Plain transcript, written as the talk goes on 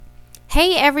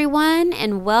Hey everyone,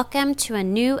 and welcome to a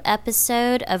new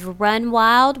episode of Run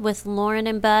Wild with Lauren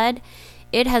and Bud.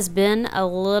 It has been a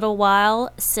little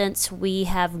while since we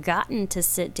have gotten to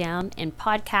sit down and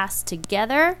podcast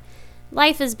together.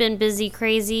 Life has been busy,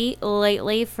 crazy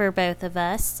lately for both of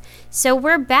us. So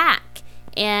we're back,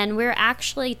 and we're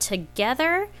actually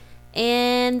together.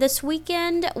 And this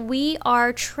weekend, we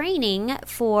are training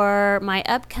for my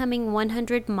upcoming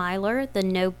 100 miler, the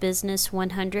No Business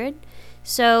 100.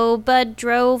 So Bud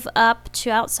drove up to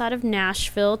outside of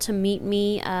Nashville to meet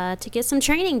me to get some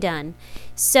training done.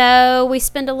 So we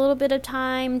spend a little bit of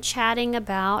time chatting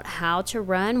about how to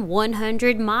run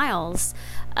 100 miles.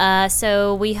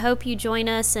 So we hope you join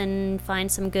us and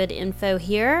find some good info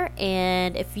here.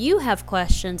 And if you have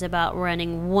questions about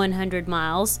running 100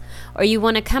 miles or you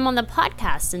want to come on the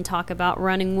podcast and talk about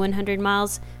running 100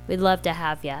 miles, we'd love to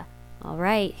have you. All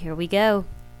right, here we go.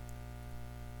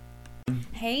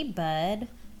 Hey, Bud.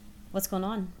 What's going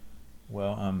on?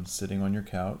 Well, I'm sitting on your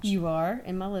couch. You are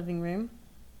in my living room.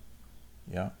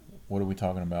 Yeah. What are we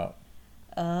talking about?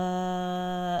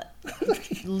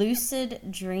 Lucid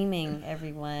dreaming,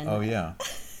 everyone. Oh, yeah.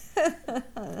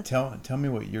 Tell me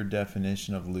what your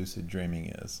definition of lucid dreaming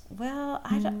is. Well,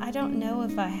 I don't know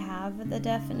if I have the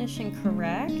definition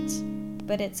correct,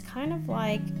 but it's kind of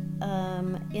like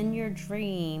in your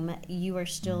dream, you are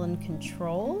still in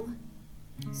control.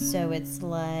 So it's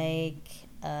like...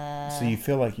 so you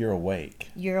feel like you're awake.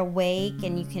 You're awake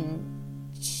and you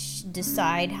can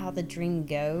decide how the dream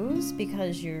goes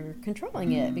because you're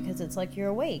controlling it, because it's like you're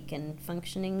awake and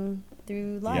functioning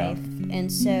through life. Yeah.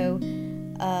 And so,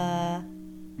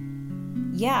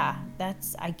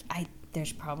 that's...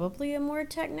 there's probably a more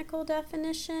technical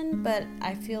definition, but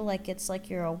I feel like it's like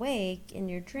you're awake in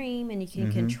your dream and you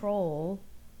can control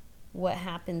what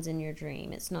happens in your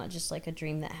dream. It's not just like a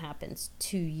dream that happens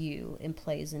to you and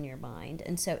plays in your mind.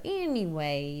 And so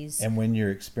anyways... And when you're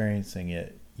experiencing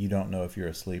it, you don't know if you're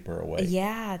asleep or awake.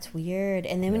 Yeah, it's weird.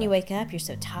 And then when you wake up, you're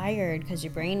so tired because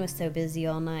your brain was so busy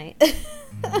all night.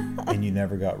 And you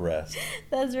never got rest.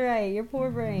 That's right, your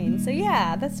poor brain. So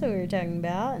yeah, that's what we were talking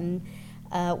about. And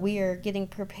we are getting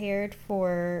prepared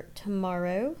for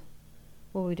tomorrow.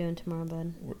 What are we doing tomorrow,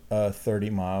 Bud? 30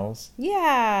 miles.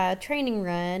 Yeah, training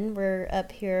run. We're up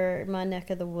here in my neck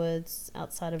of the woods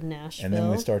outside of Nashville. And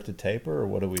then we start to taper, or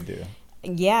what do we do?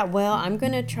 Yeah, well, I'm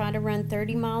going to try to run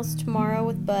 30 miles tomorrow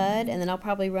with Bud, and then I'll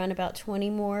probably run about 20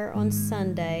 more on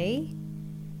Sunday.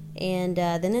 And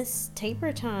then it's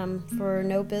taper time for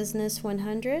No Business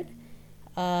 100.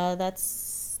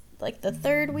 That's like the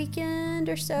third weekend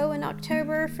or so in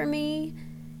October for me.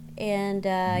 And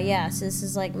so this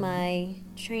is like my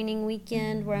training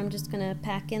weekend where I'm just going to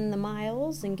pack in the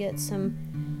miles and get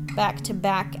some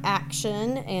back-to-back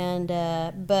action.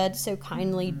 And Bud so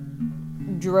kindly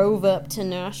drove up to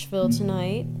Nashville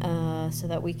tonight so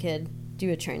that we could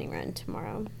do a training run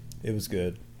tomorrow. It was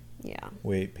good. Yeah.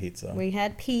 We ate pizza. We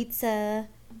had pizza.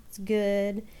 It's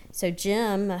good. So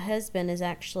Jim, my husband, is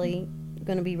actually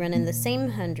going to be running the same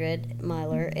 100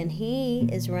 miler, and he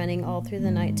is running all through the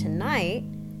night tonight,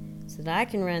 so that I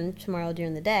can run tomorrow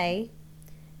during the day.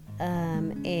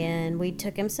 And we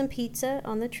took him some pizza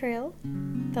on the trail.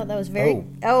 Thought that was very...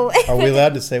 Oh. Are we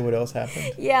allowed to say what else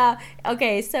happened? Yeah.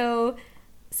 Okay, so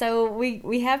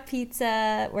we have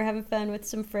pizza. We're having fun with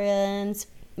some friends.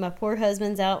 My poor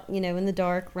husband's out, in the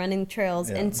dark running trails.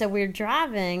 Yeah. And so we're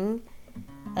driving.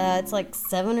 It's like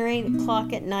 7 or 8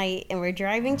 o'clock at night, and we're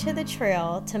driving to the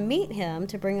trail to meet him,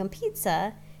 to bring him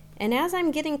pizza. And as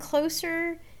I'm getting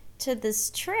closer to this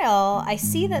trail, I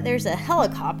see that there's a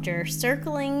helicopter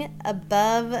circling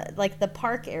above like the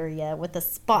park area with a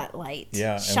spotlight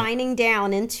shining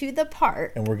down into the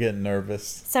park. And we're getting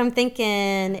nervous. So I'm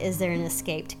thinking, is there an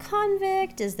escaped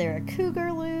convict? Is there a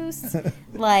cougar loose?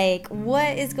 Like,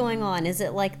 what is going on? Is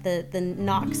it like the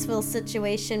Knoxville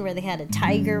situation where they had a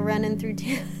tiger running through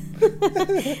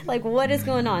town? Like, what is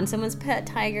going on? Someone's pet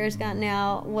tiger's gotten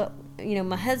out.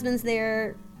 My husband's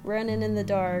there running in the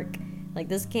dark. Like,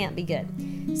 this can't be good.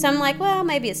 So I'm like, well,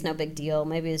 maybe it's no big deal.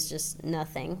 Maybe it's just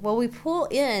nothing. Well, we pull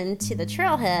into the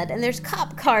trailhead, and there's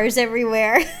cop cars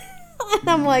everywhere. And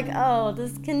I'm like, oh,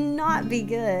 this cannot be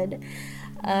good.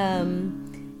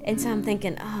 And so I'm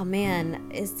thinking, oh,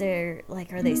 man, is there,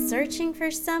 like, are they searching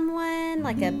for someone?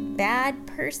 Like a bad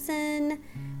person?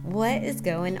 What is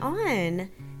going on?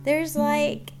 There's,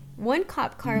 like, one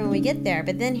cop car when we get there,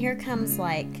 but then here comes,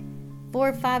 like, 4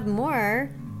 or 5 more.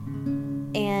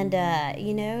 And,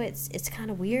 it's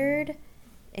kind of weird.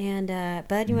 And,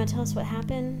 Bud, you want to tell us what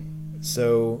happened?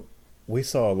 So we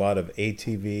saw a lot of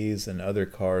ATVs and other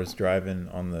cars driving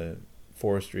on the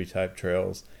forestry type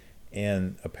trails.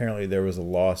 And apparently there was a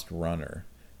lost runner.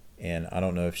 and I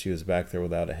don't know if she was back there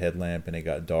without a headlamp and it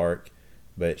got dark,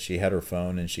 but she had her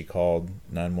phone and she called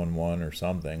 911 or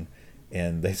something,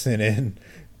 and they sent in,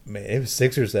 it was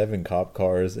 6 or 7 cop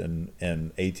cars and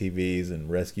ATVs and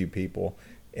rescue people,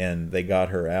 and they got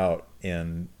her out,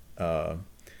 and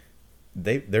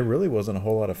there really wasn't a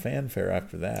whole lot of fanfare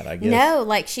after that, I guess. No,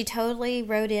 like she totally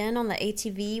rode in on the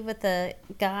ATV with the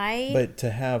guy. But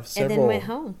to have several, and then went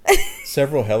home.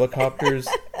 several helicopters,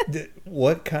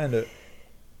 what kind of,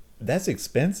 that's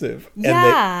expensive.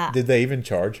 Yeah. And did they even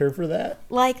charge her for that?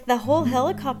 Like the whole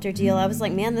helicopter deal, I was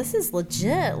like, man, this is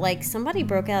legit. Like somebody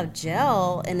broke out of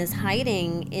jail and is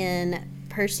hiding in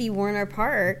Percy Warner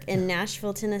Park in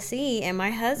Nashville, Tennessee, and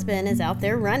my husband is out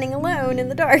there running alone in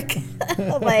the dark.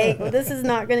 Like, this is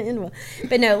not going to end well.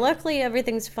 But no, luckily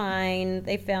everything's fine.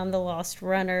 They found the lost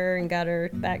runner and got her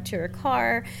back to her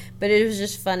car. But it was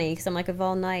just funny because I'm like, of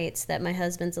all nights that my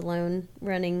husband's alone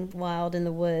running wild in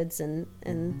the woods, and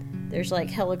there's like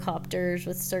helicopters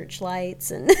with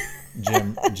searchlights and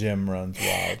Jim runs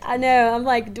wild. I know. I'm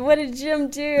like, what did Jim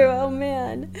do? Oh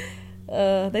man.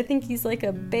 They think he's like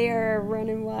a bear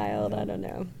running wild. I don't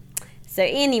know. So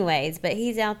anyways, but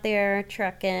he's out there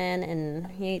trucking,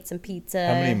 and he ate some pizza.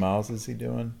 How many miles is he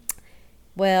doing?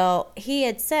 Well, he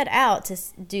had set out to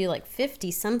do like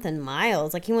 50-something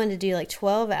miles. Like he wanted to do like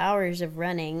 12 hours of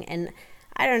running. And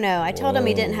I don't know. I told him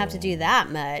he didn't have to do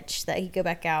that much, that he'd go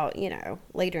back out,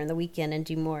 later in the weekend and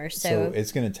do more. So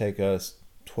it's going to take us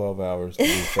 12 hours to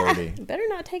do 30. Better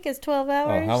not take us 12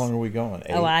 hours. Oh, how long are we going?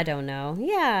 8? Oh, I don't know.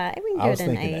 Yeah, we can do it in 8. I was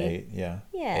thinking 8, yeah.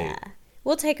 Yeah. 8.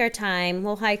 We'll take our time.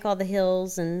 We'll hike all the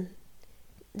hills and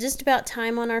just about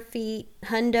time on our feet.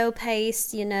 Hundo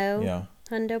pace, Yeah.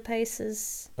 Hundo pace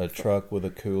is... A truck with a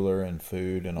cooler and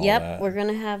food and all Yep, that. we're going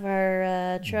to have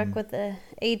our truck with the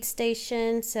aid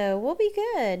station, so we'll be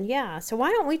good. Yeah, so why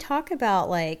don't we talk about,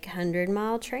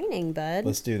 100-mile training, bud?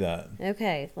 Let's do that.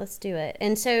 Okay, let's do it.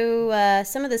 And so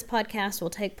some of this podcast will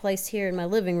take place here in my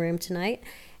living room tonight,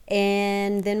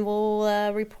 and then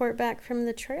we'll report back from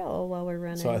the trail while we're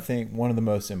running. So I think one of the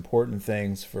most important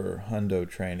things for hundo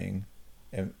training,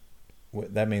 and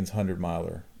that means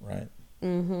 100-miler, right?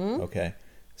 Mm-hmm. Okay.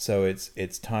 So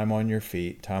it's time on your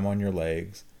feet, time on your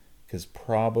legs, because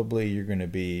probably you're going to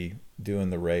be doing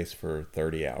the race for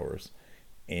 30 hours.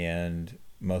 And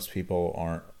most people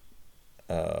aren't,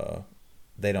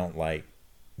 they don't like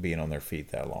being on their feet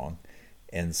that long.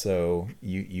 And so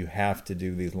you have to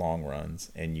do these long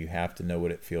runs, and you have to know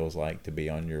what it feels like to be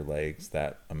on your legs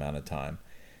that amount of time.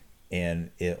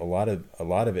 And a lot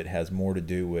of it has more to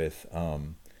do with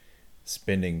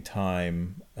spending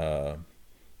time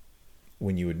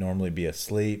when you would normally be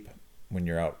asleep. When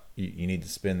you're out, you need to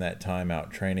spend that time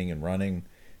out training and running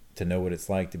to know what it's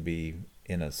like to be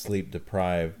in a sleep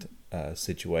deprived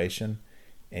situation.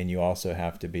 And you also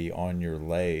have to be on your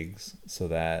legs so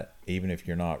that even if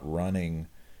you're not running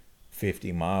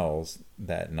 50 miles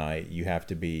that night, you have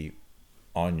to be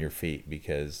on your feet,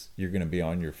 because you're going to be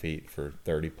on your feet for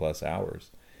 30 plus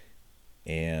hours.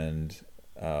 And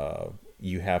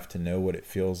you have to know what it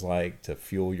feels like to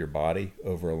fuel your body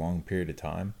over a long period of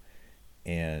time.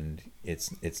 And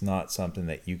it's not something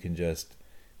that you can just,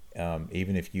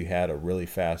 even if you had a really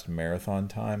fast marathon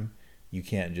time, you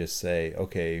can't just say,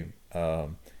 okay,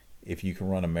 if you can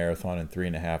run a marathon in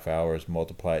 3.5 hours,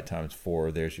 multiply it times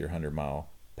 4, there's your 100-mile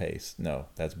pace. No,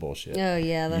 that's bullshit. Oh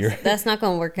yeah, that's not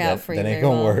going to work out for you. That ain't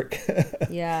going to work.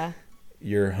 Yeah.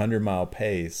 Your 100-mile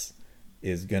pace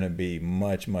is going to be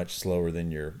much, much slower than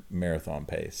your marathon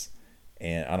pace.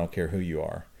 And I don't care who you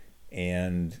are.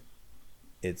 And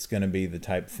it's going to be the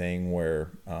type thing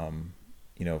where,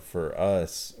 for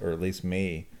us, or at least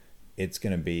me, it's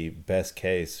going to be best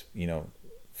case,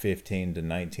 15 to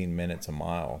 19 minutes a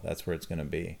mile. That's where it's going to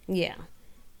be. Yeah.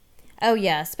 Oh,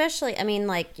 yeah. Especially,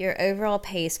 your overall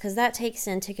pace, because that takes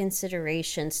into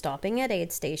consideration stopping at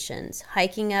aid stations,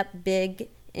 hiking up big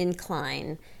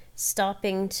incline,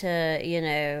 stopping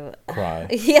to, cry.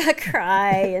 Yeah,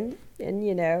 cry and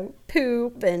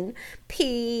poop and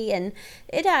pee, and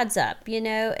it adds up,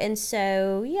 And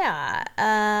so, yeah,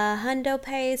 hundo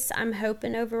pace, I'm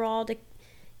hoping overall to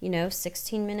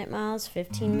 16-minute miles,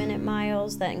 15-minute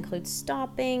miles. That includes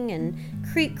stopping and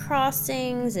creek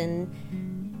crossings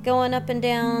and going up and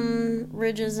down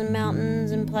ridges and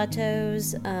mountains and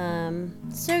plateaus.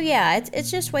 So yeah,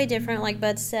 it's just way different. Like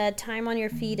Bud said, time on your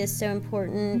feet is so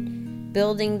important.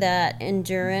 Building that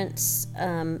endurance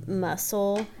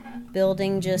muscle,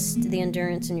 building just the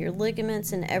endurance in your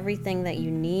ligaments and everything that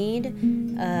you need.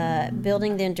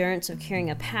 Building the endurance of carrying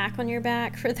a pack on your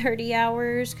back for 30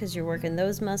 hours because you're working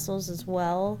those muscles as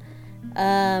well.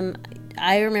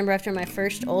 I remember after my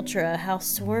first ultra how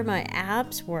sore my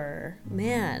abs were.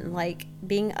 Man, like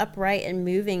being upright and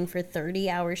moving for 30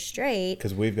 hours straight.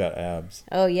 Because we've got abs.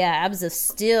 Oh yeah, abs of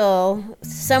steel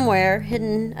somewhere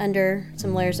hidden under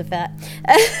some layers of fat,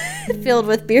 filled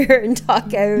with beer and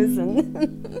tacos.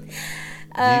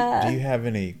 And do you have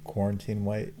any quarantine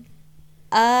weight?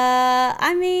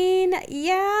 I mean,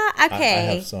 yeah, okay.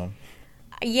 I have some.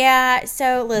 Yeah,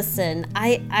 so listen,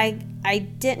 I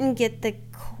didn't get the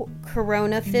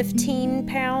Corona 15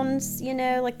 pounds,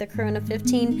 like the Corona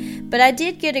 15, but I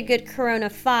did get a good Corona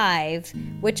 5,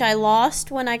 which I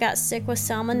lost when I got sick with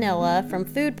salmonella from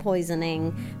food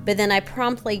poisoning, but then I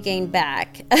promptly gained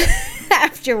back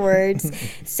afterwards.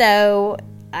 So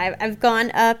I've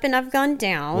gone up and I've gone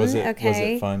down. Was it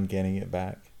okay? fun getting it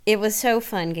back? It was so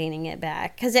fun gaining it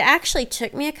back because it actually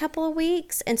took me a couple of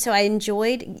weeks. And so I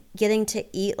enjoyed getting to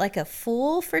eat like a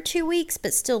fool for 2 weeks,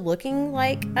 but still looking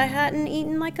like I hadn't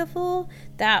eaten like a fool.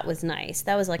 That was nice.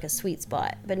 That was like a sweet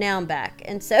spot. But now I'm back.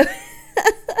 And so.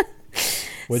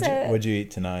 What'd you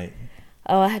eat tonight?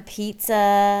 Oh, I had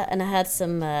pizza and I had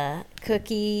some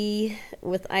cookie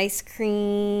with ice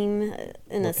cream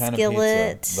in a skillet. What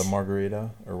kind of pizza? The margarita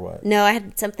or what? No, I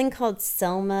had something called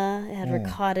Selma. It had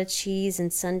ricotta cheese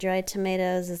and sun-dried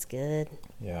tomatoes. It's good.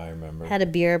 Yeah, I remember. Had a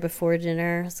beer before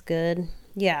dinner. It's good.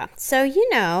 Yeah. So,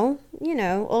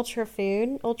 ultra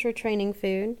food, ultra training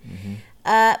food. Mm-hmm.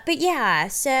 But yeah,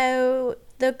 so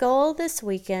the goal this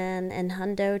weekend in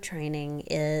hundo training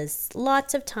is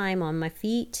lots of time on my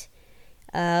feet.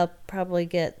 I'll probably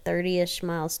get 30-ish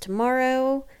miles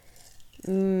tomorrow,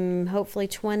 hopefully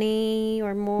 20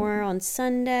 or more on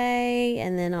Sunday,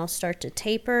 and then I'll start to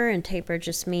taper, and taper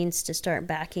just means to start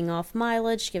backing off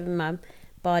mileage, giving my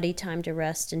body time to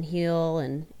rest and heal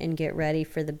and get ready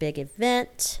for the big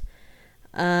event.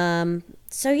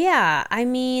 So yeah, I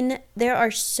mean, there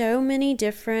are so many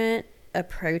different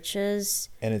approaches.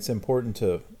 And it's important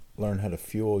to learn how to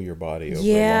fuel your body over a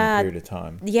long period of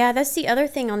time. Yeah, that's the other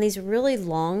thing on these really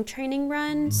long training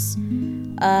runs.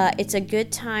 It's a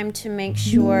good time to make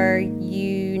sure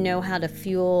you know how to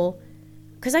fuel,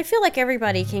 because I feel like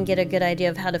everybody can get a good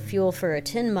idea of how to fuel for a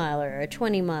 10 miler or a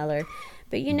 20 miler.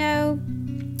 But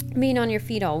being on your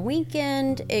feet all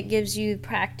weekend, it gives you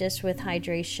practice with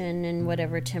hydration and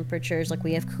whatever temperatures. Like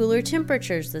we have cooler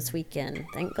temperatures this weekend,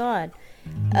 thank God.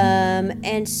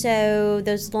 And so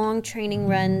those long training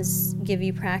runs give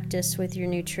you practice with your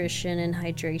nutrition and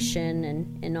hydration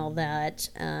and all that.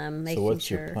 So what's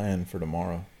your plan for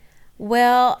tomorrow?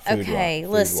 Well, okay,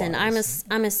 listen, I'm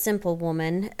a simple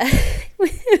woman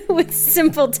with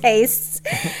simple tastes.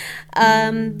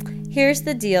 Here's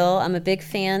the deal. I'm a big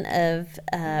fan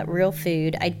of real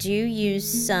food. I do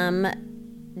use some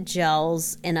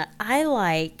gels, and I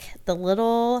like the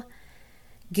little...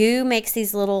 GU makes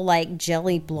these little like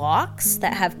jelly blocks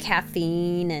that have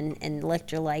caffeine and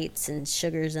electrolytes and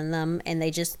sugars in them, and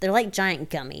they're like giant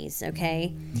gummies,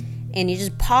 okay? And you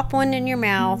just pop one in your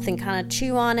mouth and kind of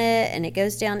chew on it, and it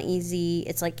goes down easy.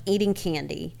 It's like eating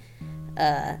candy.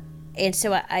 And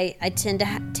so I tend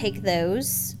to take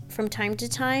those from time to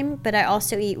time, but I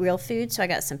also eat real food. So I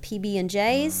got some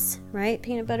PB&Js, right?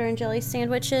 Peanut butter and jelly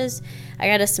sandwiches. I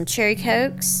got us some cherry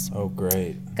Cokes. Oh,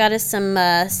 great. Got us some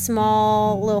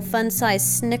small little fun-sized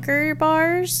Snicker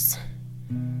bars.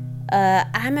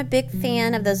 I'm a big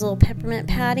fan of those little peppermint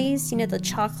patties. The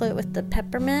chocolate with the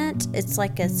peppermint. It's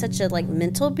like such a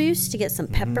mental boost to get some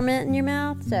peppermint in your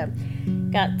mouth. So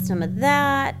got some of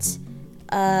that.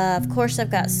 Of course, I've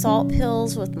got salt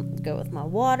pills go with my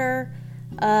water.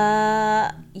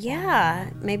 Yeah,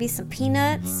 maybe some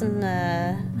peanuts, some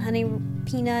honey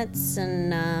peanuts,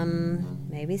 and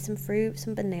maybe some fruit,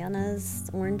 some bananas,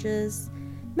 oranges.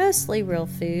 Mostly real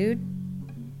food.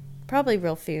 Probably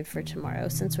real food for tomorrow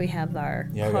since we have our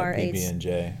car I got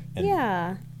PB&J. And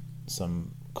yeah.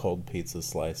 Some cold pizza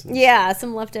slices. Yeah,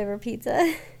 some leftover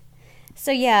pizza.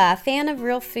 So yeah, fan of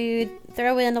real food.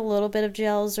 Throw in a little bit of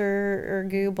gels or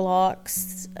GU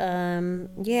blocks.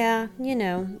 Yeah,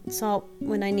 salt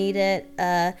when I need it.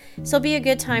 So it'll be a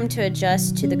good time to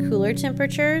adjust to the cooler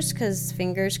temperatures, because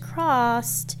fingers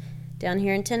crossed, down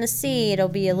here in Tennessee, it'll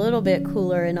be a little bit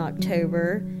cooler in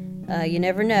October. You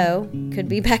never know. Could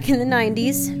be back in the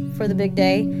 90s for the big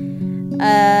day.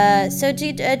 So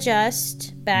to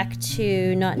adjust back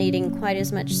to not needing quite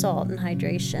as much salt and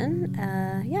hydration,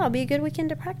 it'll be a good weekend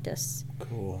to practice.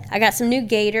 Cool. I got some new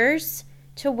gaiters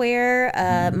to wear.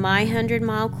 My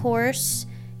 100-mile course,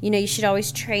 you should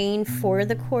always train for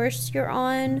the course you're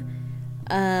on.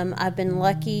 I've been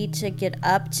lucky to get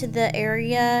up to the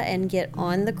area and get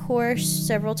on the course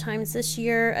several times this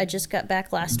year. I just got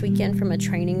back last weekend from a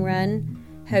training run.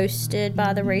 hosted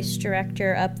by the race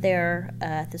director up there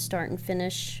at the start and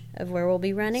finish of where we'll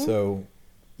be running. So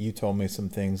you told me some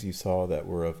things you saw that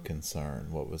were of concern.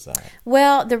 What was that?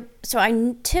 Well, so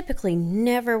I typically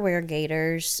never wear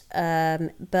gaiters,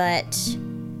 but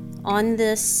on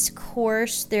this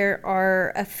course there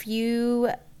are a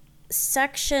few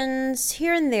sections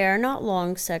here and there, not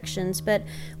long sections, but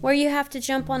where you have to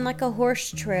jump on like a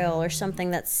horse trail or something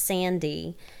that's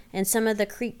sandy. And some of the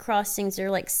creek crossings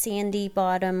are like sandy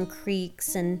bottom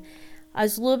creeks, and I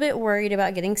was a little bit worried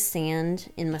about getting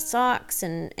sand in my socks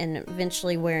and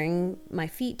eventually wearing my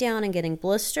feet down and getting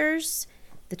blisters.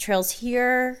 The trails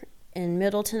here in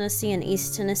Middle Tennessee and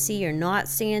East Tennessee are not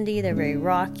sandy. They're very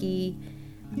rocky,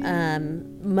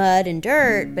 mud and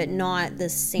dirt, but not the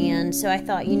sand. So I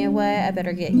thought, you know what, I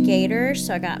better get gaiters.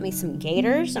 So I got me some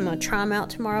gaiters. I'm going to try them out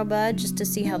tomorrow, bud, just to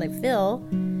see how they feel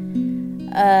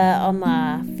on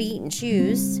my feet and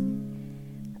shoes.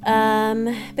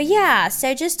 But yeah,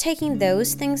 so just taking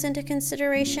those things into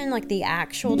consideration, like the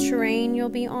actual terrain you'll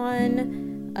be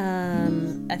on,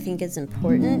 I think is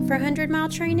important for 100-mile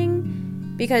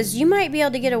training, because you might be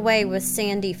able to get away with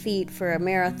sandy feet for a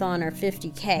marathon or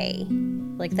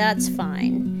 50K. Like, that's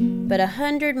fine. But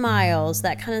 100 miles,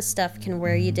 that kind of stuff can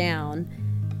wear you down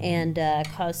and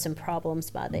cause some problems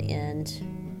by the end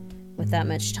with that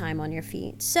much time on your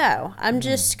feet. So I'm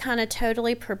just kind of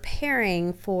totally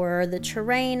preparing for the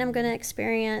terrain I'm going to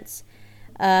experience.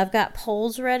 I've got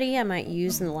poles ready I might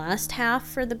use in the last half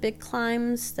for the big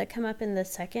climbs that come up in the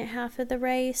second half of the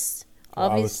race.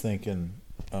 Well, I was thinking,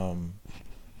 I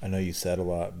know you said a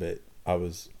lot, but I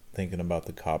was thinking about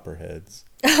the copperheads.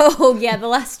 Oh yeah, the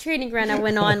last training run I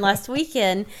went on last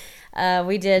weekend,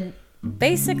 we did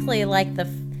basically like the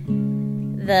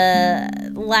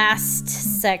last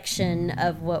section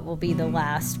of what will be the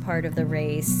last part of the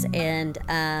race, and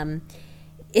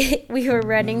we were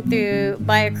running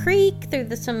by a creek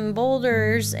through some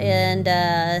boulders, and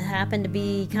happened to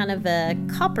be kind of a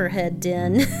copperhead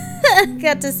den.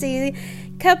 Got to see a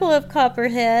couple of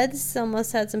copperheads.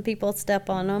 Almost had some people step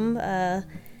on them.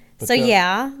 So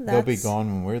yeah, they'll be gone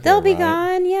when we're there. They'll be right?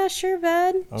 gone. Yeah, sure,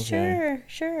 bud. Okay.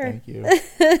 Sure. Thank you.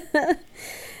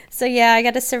 So yeah, I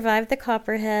got to survive the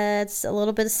copperheads, a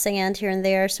little bit of sand here and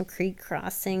there, some creek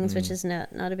crossings, which is not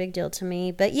a big deal to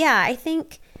me. But yeah, I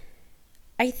think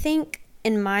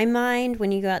in my mind,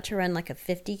 when you go out to run like a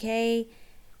 50K,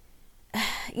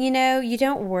 you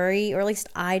don't worry, or at least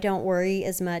I don't worry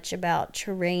as much about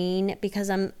terrain, because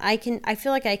I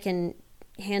feel like I can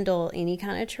handle any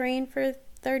kind of terrain for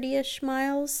 30-ish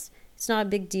miles. It's not a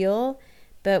big deal.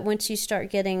 But once you start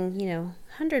getting,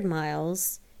 100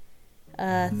 miles,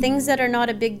 things that are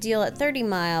not a big deal at 30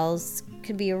 miles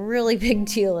could be a really big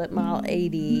deal at mile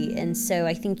 80. And so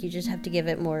I think you just have to give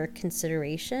it more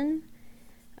consideration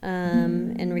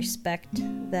and respect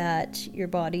that your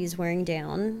body's wearing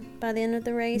down by the end of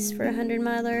the race for a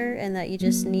 100-miler, and that you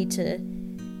just need to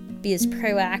be as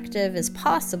proactive as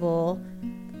possible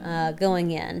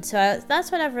going in. So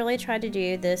that's what I've really tried to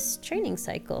do this training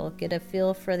cycle. Get a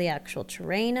feel for the actual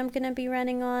terrain I'm going to be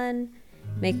running on,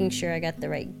 making sure I got the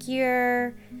right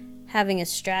gear, having a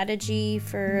strategy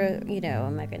for,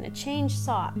 am I going to change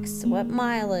socks? What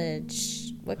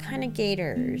mileage? What kind of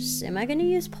gaiters? Am I going to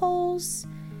use poles?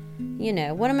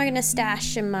 What am I going to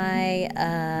stash in my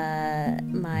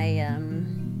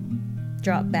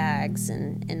drop bags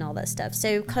and all that stuff.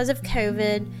 So because of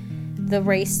COVID, the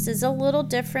race is a little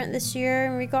different this year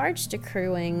in regards to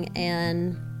crewing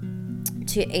and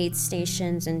to aid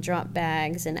stations and drop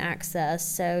bags and access.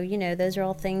 So, those are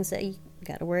all things that you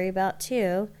got to worry about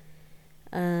too.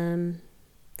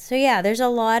 So yeah, there's a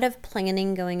lot of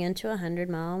planning going into a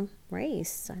 100-mile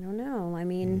race. I don't know. I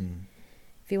mean,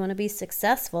 if you want to be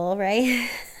successful, right?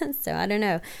 So I don't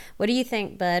know. What do you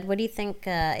think, Bud? What do you think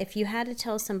if you had to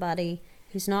tell somebody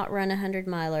who's not run a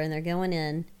 100-miler and they're going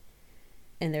in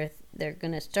and they're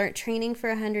going to start training for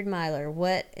a 100-miler,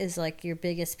 what is like your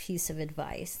biggest piece of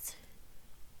advice?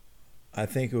 I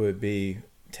think it would be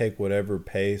take whatever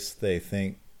pace they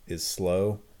think is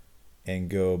slow and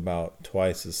go about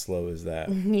twice as slow as that.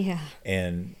 Yeah.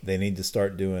 And they need to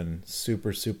start doing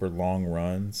super, super long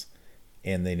runs,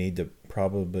 and they need to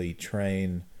probably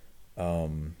train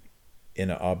in an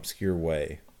obscure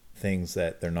way, things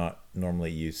that they're not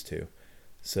normally used to.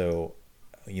 So,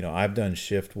 I've done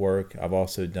shift work. I've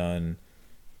also done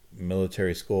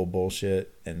military school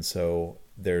bullshit. And so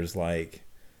there's like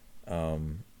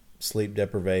sleep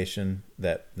deprivation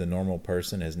that the normal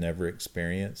person has never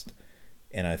experienced.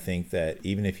 And I think that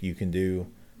even if you can do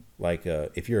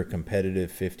if you're a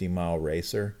competitive 50-mile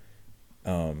racer,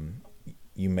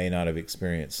 you may not have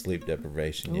experienced sleep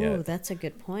deprivation yet. Oh, that's a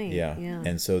good point. Yeah.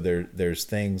 And so there's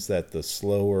things that the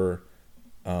slower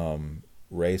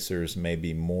racers may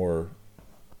be more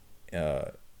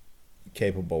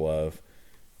capable of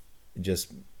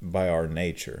just by our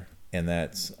nature. And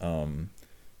that's,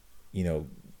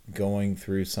 going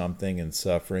through something and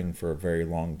suffering for a very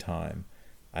long time.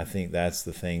 I think that's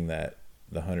the thing that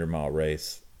the 100-mile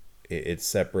race, it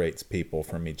separates people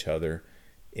from each other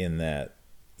in that,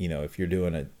 if you're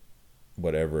doing a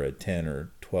 10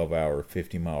 or 12 hour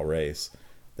 50-mile race,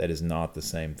 that is not the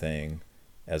same thing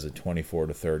as a 24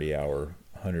 to 30 hour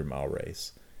 100-mile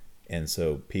race. And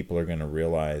so people are going to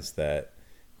realize that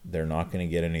they're not going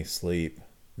to get any sleep.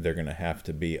 They're going to have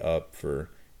to be up for,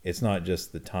 it's not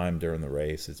just the time during the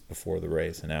race, it's before the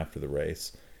race and after the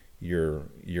race.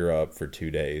 You're up for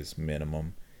 2 days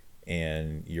minimum,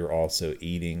 and you're also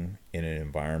eating in an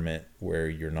environment where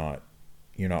you're not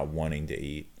wanting to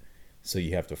eat. So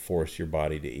you have to force your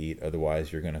body to eat,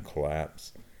 otherwise you're going to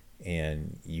collapse.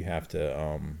 And you have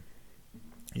to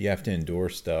endure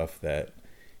stuff that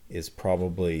is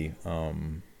probably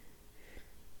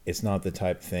it's not the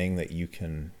type of thing that you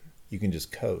can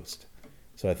just coast.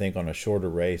 So I think on a shorter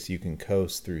race you can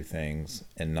coast through things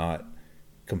and not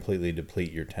completely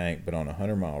deplete your tank, but on a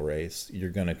 100-mile race you're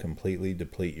going to completely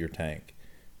deplete your tank.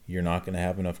 You're not going to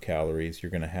have enough calories. You're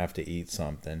going to have to eat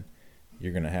something.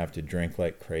 You're going to have to drink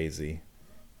like crazy,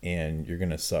 and you're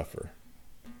going to suffer.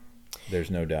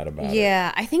 There's no doubt about it.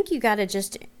 Yeah, I think you got to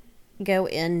just go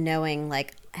in knowing,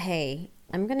 like, hey,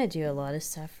 I'm going to do a lot of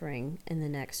suffering in the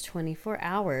next 24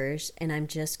 hours, and I'm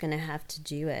just going to have to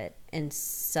do it and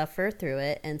suffer through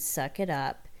it and suck it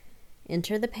up,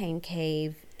 enter the pain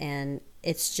cave, and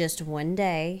it's just one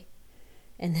day,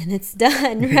 and then it's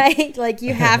done, right? Like,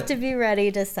 you have to be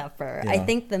ready to suffer. Yeah. I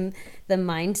think the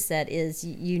mindset is,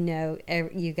 you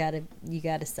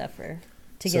gotta suffer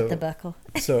to get the buckle.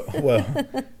 So, well,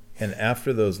 and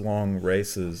after those long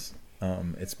races,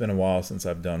 it's been a while since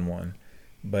I've done one,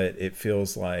 but it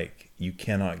feels like you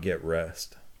cannot get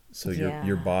rest. So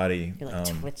your body, you're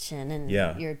like twitching, and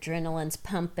yeah, your adrenaline's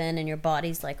pumping, and your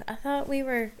body's like, I thought we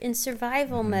were in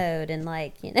survival mode, and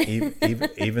like,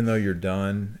 even though you're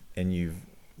done and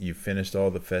you've finished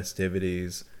all the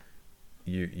festivities,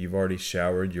 you've already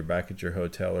showered, you're back at your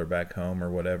hotel or back home or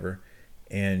whatever,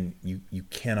 and you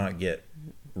cannot get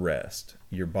rest.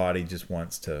 Your body just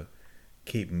wants to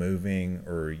keep moving,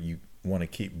 or you want to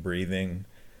keep breathing,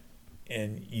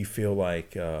 and you feel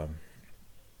like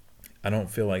I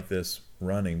don't feel like this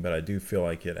running, but I do feel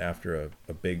like it after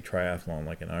a big triathlon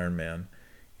like an Ironman.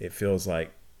 It feels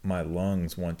like my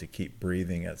lungs want to keep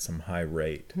breathing at some high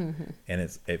rate, and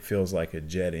it feels like a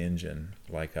jet engine.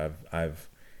 Like I've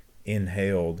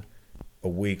inhaled a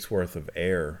week's worth of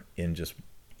air in just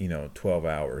 12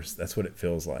 hours. That's what it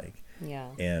feels like. Yeah.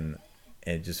 And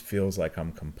it just feels like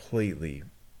I'm completely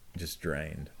just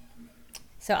drained.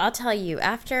 So I'll tell you,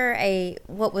 after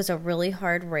what was a really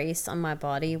hard race on my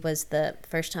body was the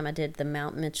first time I did the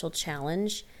Mount Mitchell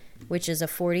Challenge, which is a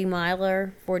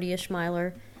 40-ish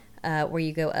miler, where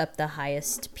you go up the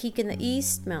highest peak in the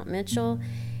east, Mount Mitchell.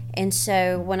 And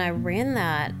so when I ran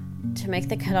that, to make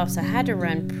the cutoffs, I had to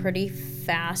run pretty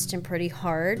fast and pretty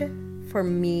hard for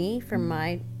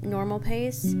my normal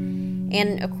pace.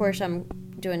 And of course, I'm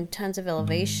doing tons of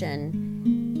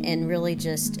elevation and really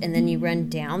and then you run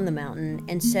down the mountain.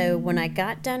 And so when I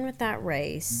got done with that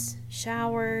race,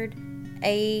 showered,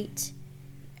 ate,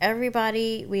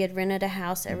 we had rented a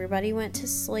house, everybody went to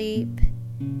sleep,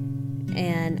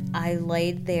 and I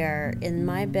laid there in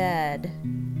my bed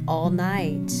all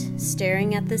night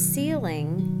staring at the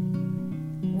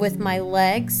ceiling with my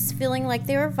legs feeling like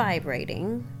they were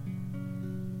vibrating,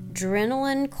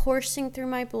 adrenaline coursing through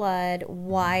my blood,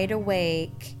 wide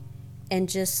awake, and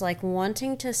just like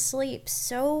wanting to sleep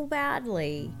so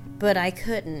badly, but I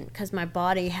couldn't because my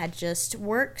body had just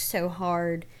worked so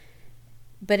hard.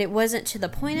 But it wasn't to the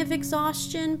point of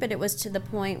exhaustion, but it was to the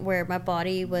point where my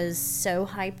body was so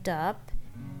hyped up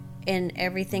and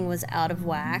everything was out of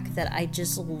whack that I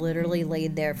just literally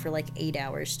laid there for like 8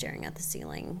 hours staring at the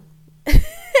ceiling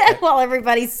while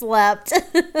everybody slept.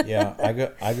 Yeah,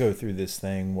 I go through this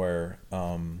thing where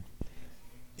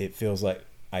it feels like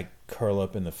I curl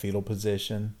up in the fetal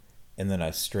position, and then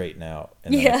I straighten out,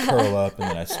 and then I curl up, and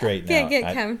then I straighten out. Can't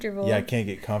get comfortable. I can't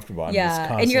get comfortable. I'm just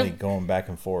constantly going back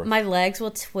and forth. My legs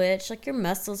will twitch, like your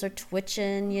muscles are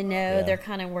twitching, they're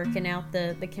kind of working out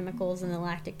the chemicals and the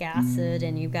lactic acid,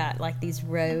 and you've got like these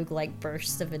rogue like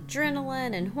bursts of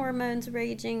adrenaline and hormones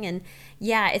raging, and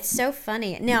it's so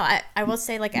funny. Now, I will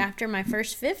say, like, after my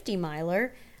first 50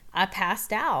 miler, I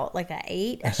passed out. Like I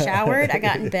ate, I showered, I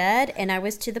got in bed, and I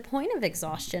was to the point of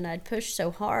exhaustion. I'd pushed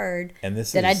so hard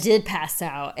I did pass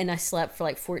out, and I slept for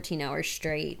like 14 hours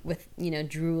straight with,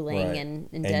 drooling Right.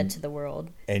 and dead to the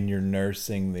world. And you're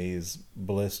nursing these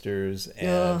blisters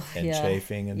and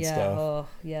chafing and stuff. Oh,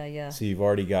 yeah. So you've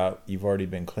already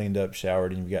been cleaned up,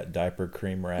 showered, and you've got diaper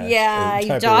cream rash. Yeah,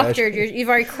 you've doctored. You've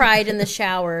already cried in the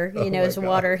shower, as God.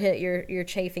 water hit your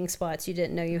chafing spots you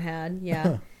didn't know you had.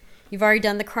 Yeah. You've already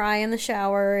done the cry in the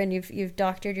shower, and you've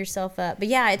doctored yourself up. But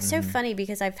yeah, it's so funny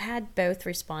because I've had both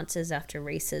responses after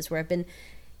races where I've been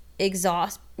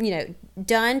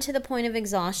done to the point of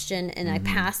exhaustion and I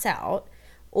pass out,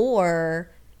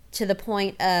 or to the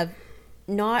point of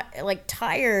not like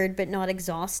tired but not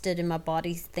exhausted, and my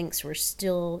body thinks we're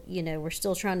still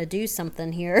trying to do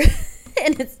something here,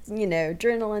 and it's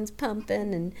adrenaline's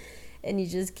pumping and you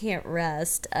just can't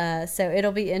rest. So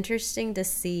it'll be interesting to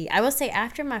see. I will say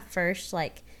after my first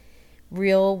like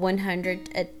real 100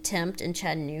 attempt in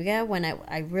Chattanooga, when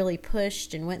I really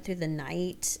pushed and went through the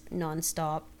night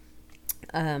nonstop,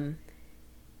 and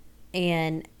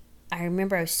I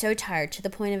remember I was so tired to the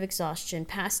point of exhaustion,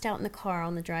 passed out in the car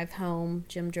on the drive home.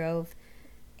 Jim drove,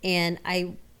 and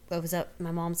I was at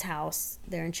my mom's house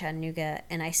there in Chattanooga,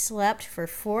 and I slept for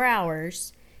 4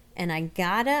 hours, and I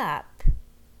got up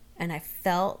and I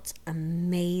felt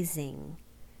amazing.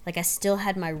 Like I still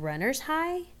had my runner's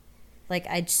high. Like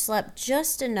I'd slept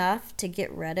just enough to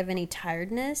get rid of any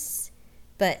tiredness,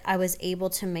 but I was able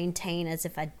to maintain as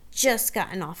if I'd just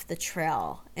gotten off the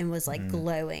trail and was like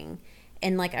glowing.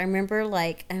 And like I remember,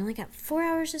 like I only got 4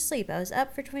 hours of sleep. I was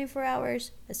up for 24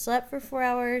 hours. I slept for 4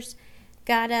 hours,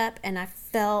 got up, and I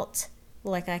felt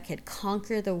like I could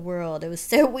conquer the world. It was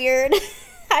so weird.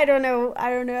 I don't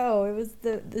know. It was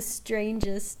the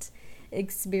strangest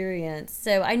experience.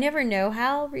 So I never know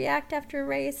how I'll react after a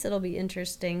race. It'll be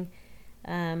interesting.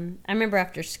 I remember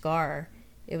after Scar,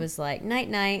 it was like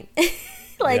night.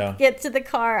 Get to the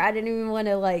car. I didn't even want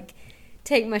to like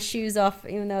take my shoes off,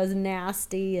 even though it was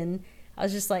nasty, and I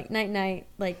was just like night,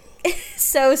 like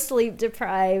so sleep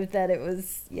deprived that it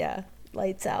was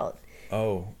lights out.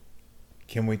 Oh,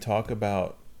 can we talk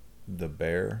about the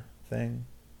bear thing?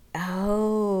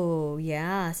 Oh,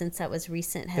 yeah, since that was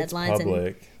recent headlines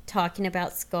and talking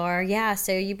about Scar. Yeah,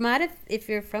 so you might have, if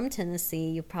you're from Tennessee,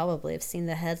 you probably have seen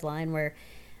the headline where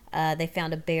they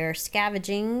found a bear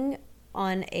scavenging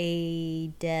on a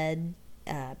dead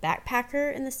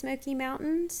backpacker in the Smoky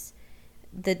Mountains.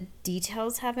 The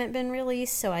details haven't been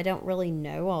released, so I don't really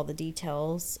know all the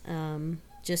details.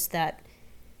 Just that,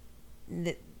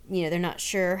 they're not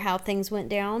sure how things went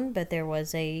down, but there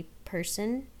was a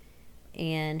person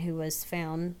and who was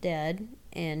found dead,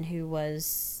 and who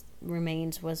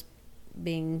remains was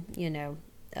being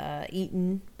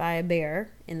eaten by a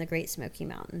bear in the Great Smoky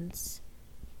Mountains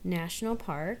National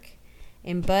Park.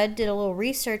 And Bud did a little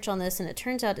research on this, and it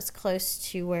turns out it's close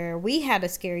to where we had a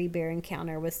scary bear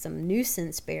encounter with some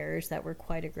nuisance bears that were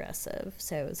quite aggressive.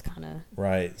 So it was kind of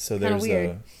right. So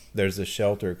there's a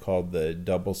shelter called the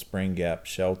Double Spring Gap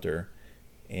Shelter,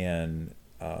 and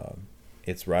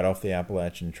it's right off the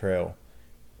Appalachian Trail.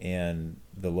 And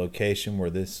the location where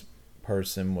this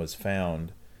person was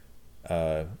found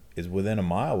is within a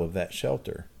mile of that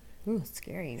shelter. Ooh,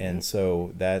 scary. Right? And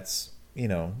so that's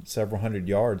several hundred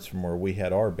yards from where we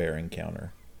had our bear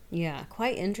encounter. Yeah,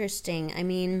 quite interesting. I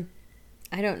mean,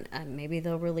 I don't. Maybe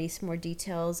they'll release more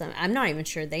details. I'm not even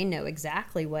sure they know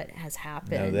exactly what has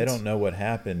happened. No, they don't know what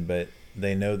happened, but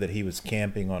they know that he was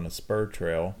camping on a spur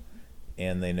trail,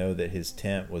 and they know that his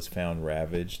tent was found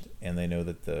ravaged, and they know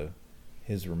that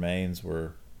his remains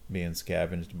were being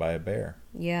scavenged by a bear.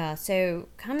 Yeah, so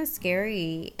kind of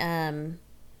scary.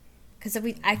 Because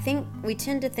I think we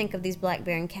tend to think of these black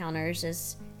bear encounters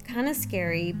as kind of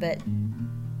scary, but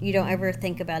you don't ever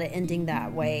think about it ending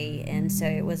that way. And so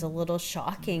it was a little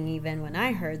shocking even when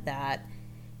I heard that.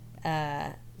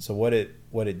 So what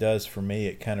it does for me,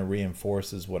 it kind of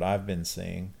reinforces what I've been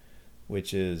seeing,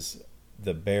 which is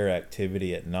the bear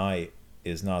activity at night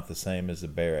is not the same as the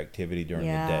bear activity during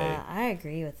the day. Yeah, I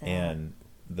agree with that. And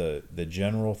the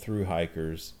general thru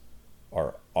hikers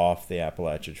are off the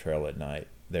Appalachia Trail at night.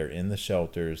 They're in the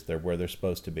shelters. They're where they're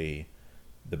supposed to be.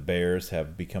 The bears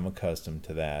have become accustomed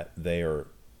to that.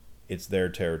 It's their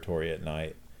territory at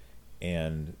night.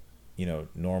 And,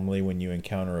 normally when you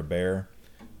encounter a bear,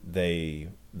 they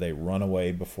run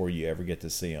away before you ever get to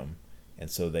see them. And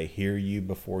so they hear you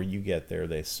before you get there.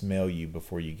 They smell you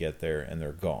before you get there, and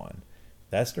they're gone.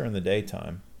 That's during the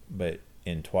daytime. But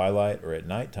in twilight or at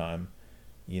nighttime,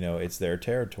 it's their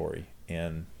territory.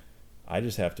 And I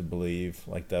just have to believe,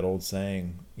 like that old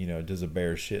saying, does a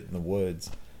bear shit in the woods?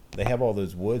 they have all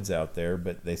those woods out there,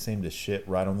 but they seem to shit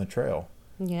right on the trail.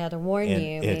 Yeah, to warn And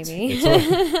you, maybe.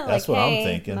 That's like, what hey, I'm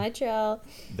thinking. My trail.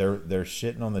 They're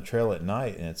shitting on the trail at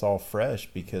night, and it's all fresh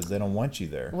because they don't want you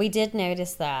there. We did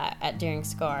notice that during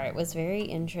SCAR. It was very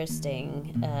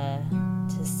interesting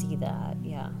to see that.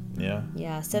 Yeah. Yeah.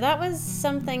 Yeah. So that was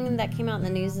something that came out in the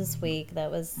news this week.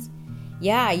 That was,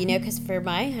 yeah, you know, because for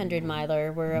my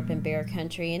 100-miler, we're up in bear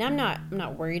country, and I'm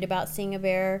not worried about seeing a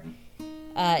bear.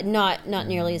 Not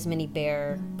nearly as many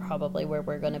bear probably where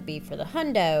we're going to be for the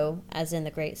hundo as in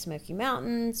the Great Smoky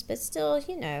Mountains, but still,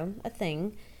 you know, a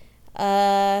thing.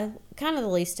 Kind of the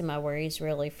least of my worries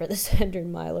really for this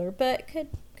 100-miler, but could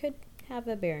have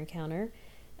a bear encounter.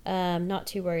 Not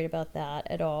too worried about that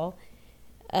at all.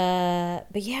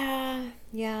 But yeah,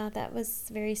 that was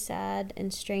very sad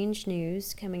and strange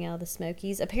news coming out of the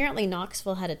Smokies. Apparently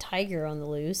Knoxville had a tiger on the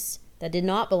loose that did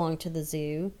not belong to the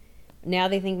zoo. Now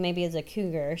they think maybe it's a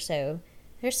cougar, so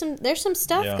there's some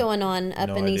stuff going on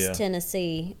up in East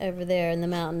Tennessee over there in the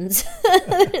mountains.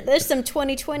 There's some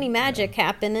 2020 magic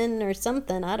happening or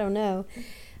something. I don't know.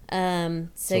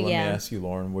 So let me ask you,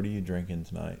 Lauren, what are you drinking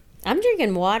tonight? I'm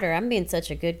drinking water. I'm being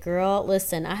such a good girl.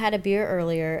 Listen, I had a beer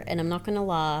earlier, and I'm not going to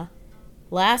lie.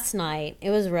 Last night, it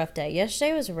was a rough day.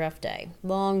 Yesterday was a rough day.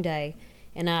 Long day.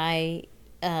 And I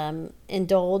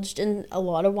indulged in a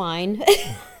lot of wine.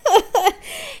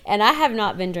 And I have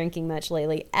not been drinking much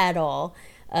lately at all.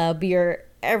 Beer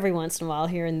every once in a while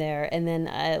here and there. And then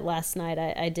last night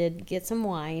I did get some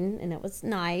wine, and it was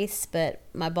nice. But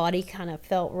my body kind of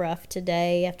felt rough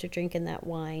today after drinking that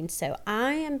wine. So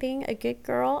I am being a good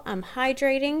girl. I'm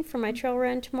hydrating for my trail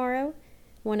run tomorrow.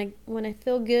 When I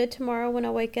feel good tomorrow when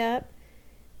I wake up.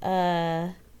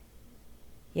 Yeah,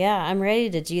 I'm ready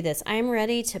to do this. I'm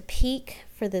ready to peak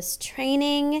for this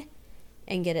training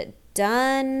and get it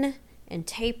done and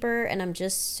taper, and I'm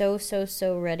just so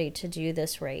ready to do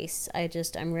this race.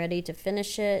 I'm ready to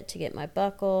finish it, to get my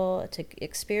buckle, to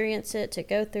experience it, to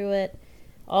go through it,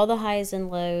 all the highs and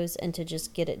lows, and to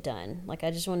just get it done. Like,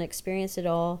 I just want to experience it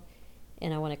all,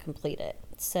 and I want to complete it.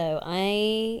 So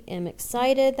I am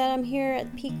excited that I'm here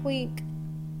at Peak Week.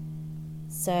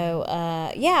 So,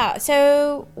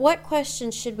 so what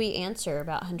questions should we answer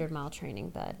about 100-mile training,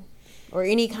 Bud? Or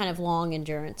any kind of long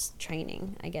endurance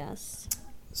training, I guess.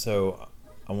 So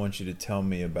I want you to tell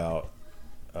me about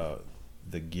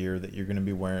the gear that you're going to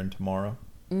be wearing tomorrow.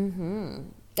 Mm-hmm.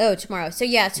 Oh, tomorrow. So,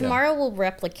 tomorrow will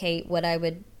replicate what I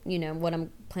would, what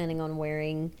I'm planning on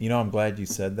wearing. I'm glad you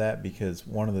said that, because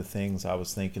one of the things I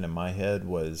was thinking in my head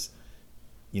was,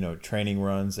 training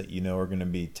runs that are going to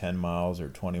be 10 miles or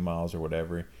 20 miles or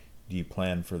whatever. Do you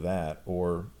plan for that?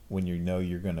 Or when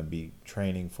you're going to be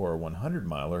training for a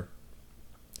 100-miler,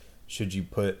 should you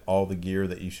put all the gear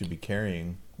that you should be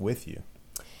carrying with you?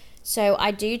 So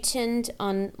I do tend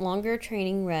on longer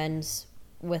training runs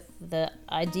with the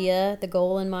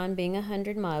goal in mind being a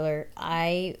 100-miler.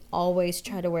 I always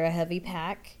try to wear a heavy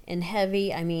pack. And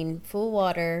heavy, I mean full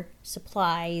water,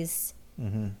 supplies,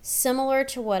 similar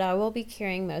to what I will be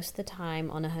carrying most of the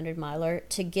time on a 100-miler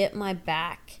to get my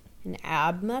back and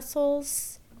ab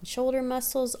muscles, shoulder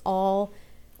muscles all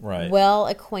well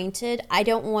acquainted. I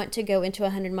don't want to go into a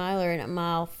 100-miler and at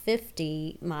mile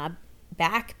 50 my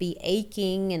back be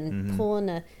aching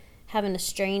and having a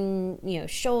strain,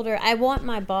 shoulder. I want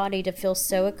my body to feel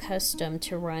so accustomed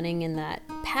to running in that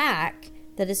pack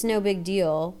that it's no big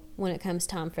deal when it comes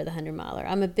time for the 100-miler.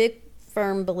 I'm a big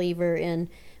firm believer in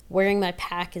wearing my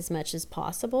pack as much as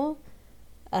possible.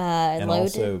 And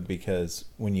also because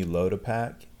when you load a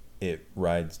pack, it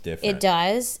rides different. It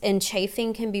does, and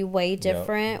chafing can be way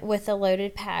different with a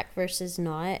loaded pack versus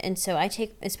not. And so I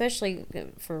take, especially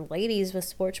for ladies with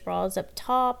sports bras up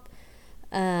top,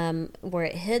 where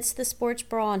it hits the sports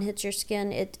bra and hits your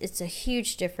skin, it's a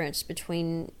huge difference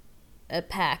between a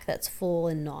pack that's full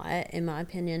and not, in my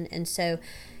opinion. And so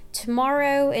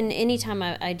tomorrow and anytime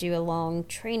I do a long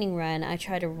training run, I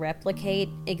try to replicate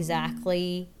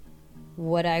exactly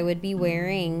what I would be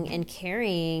wearing and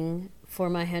carrying for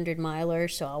my 100-miler.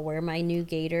 So I'll wear my new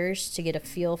gaiters to get a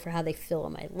feel for how they feel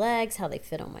on my legs, how they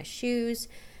fit on my shoes.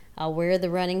 I'll wear the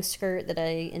running skirt that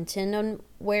I intend on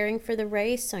wearing for the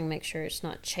race, so I can make sure it's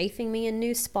not chafing me in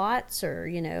new spots, or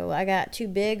I got too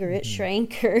big or it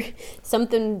shrank or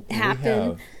something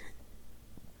happened.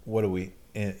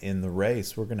 In the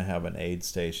race, we're going to have an aid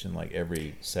station like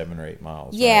every 7 or 8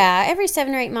 miles. Yeah, every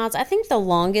 7 or 8 miles. I think the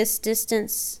longest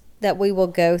distance that we will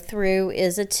go through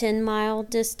is a 10-mile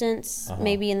distance,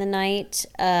 maybe in the night,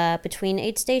 between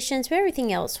aid stations. But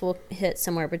everything else will hit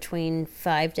somewhere between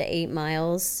 5 to 8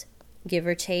 miles, give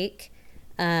or take.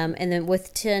 And then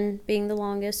with 10 being the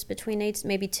longest between aids,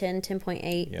 maybe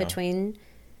 10.8 between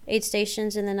aid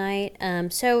stations in the night.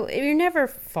 So you're never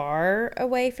far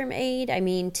away from aid. I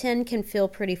mean, 10 can feel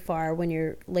pretty far when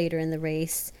you're later in the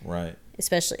race. Right.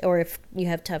 Especially, or if you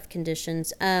have tough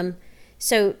conditions.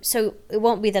 So it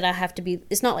won't be that I have to be,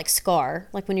 it's not like SCAR,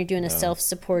 like when you're doing a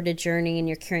self-supported journey and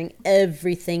you're carrying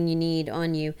everything you need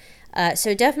on you.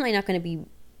 So definitely not going to be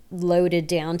loaded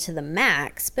down to the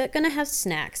max, but going to have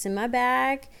snacks in my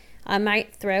bag. I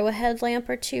might throw a headlamp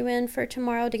or two in for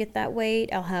tomorrow to get that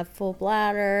weight. I'll have full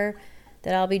bladder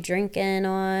that I'll be drinking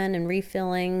on and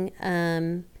refilling.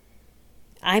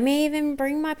 I may even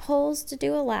bring my poles to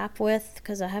do a lap with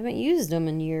because I haven't used them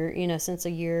since a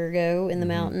year ago in the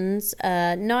mountains.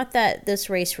 Not that this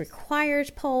race requires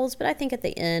poles, but I think at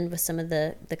the end with some of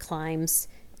the climbs,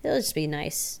 it'll just be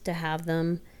nice to have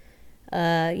them.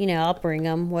 I'll bring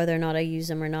them whether or not I use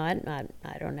them or not.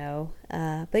 I don't know.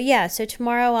 But yeah, so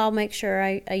tomorrow I'll make sure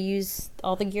I use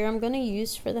all the gear I'm going to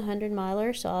use for the 100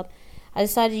 miler. So I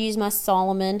decided to use my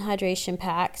Salomon hydration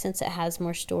pack since it has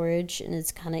more storage and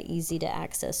it's kind of easy to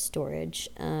access storage.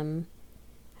 I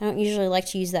don't usually like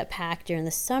to use that pack during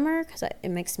the summer because it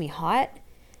makes me hot.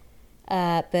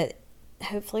 But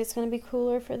hopefully it's going to be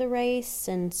cooler for the race,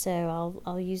 and so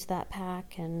I'll use that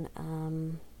pack, and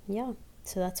yeah.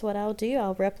 So that's what I'll do.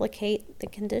 I'll replicate the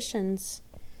conditions.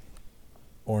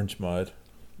 Orange mud.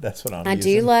 That's what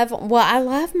I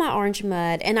love my orange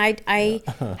mud, and I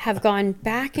have gone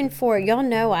back and forth. Y'all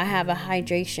know I have a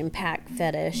hydration pack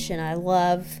fetish, and I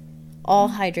love all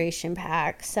hydration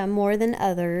packs, some more than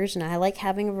others, and I like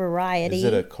having a variety. Is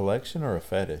it a collection or a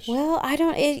fetish? Well,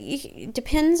 it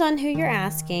depends on who you're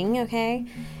asking, okay?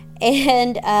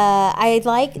 And I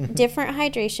like different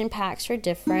hydration packs for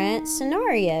different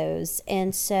scenarios.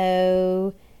 And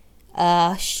so,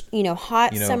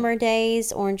 hot summer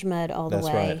days, orange mud all the way.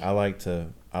 That's right.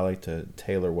 I like to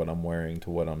tailor what I'm wearing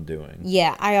to what I'm doing.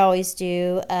 Yeah, I always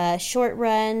do. Short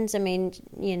runs, I mean,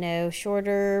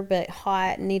 shorter but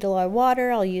hot, need a lot of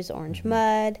water. I'll use orange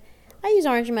mud. I use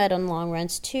orange mud on long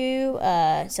runs too.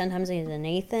 Sometimes I use a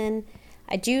Nathan.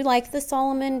 I do like the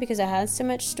Salomon because it has so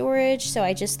much storage, so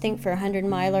I just think for a 100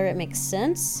 miler it makes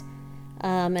sense.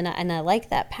 And I like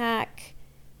that pack.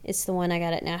 It's the one I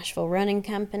got at Nashville Running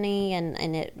Company,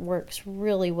 and it works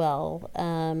really well.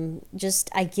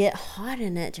 I get hot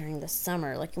in it during the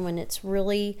summer. Like when it's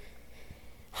really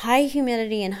high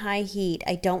humidity and high heat,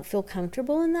 I don't feel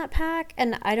comfortable in that pack.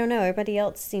 And I don't know, everybody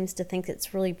else seems to think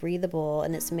it's really breathable,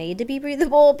 and it's made to be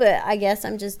breathable, but I guess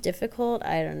I'm just difficult.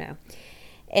 I don't know.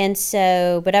 And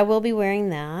so, but I will be wearing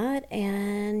that,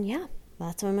 and yeah,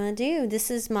 that's what I'm going to do.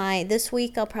 This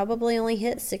week I'll probably only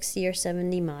hit 60 or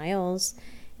 70 miles,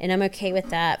 and I'm okay with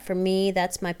that. For me,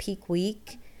 that's my peak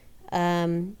week.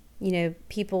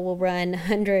 People will run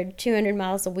 100, 200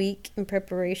 miles a week in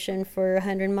preparation for a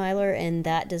 100 miler, and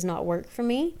that does not work for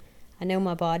me. I know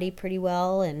my body pretty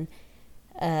well and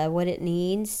what it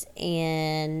needs,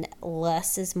 and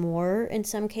less is more in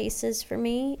some cases for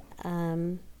me.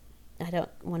 I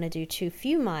don't want to do too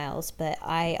few miles, but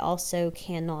I also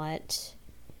cannot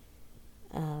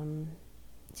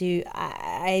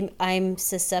I'm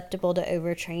susceptible to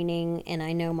overtraining, and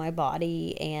I know my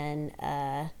body, and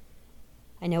I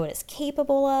know what it's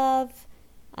capable of.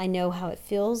 I know how it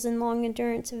feels in long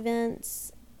endurance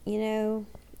events,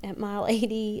 at mile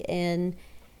 80, and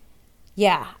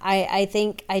yeah, I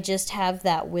think I just have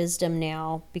that wisdom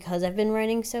now because I've been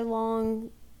running so long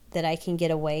that I can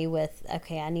get away with,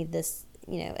 okay, I need this,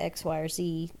 X, Y, or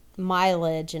Z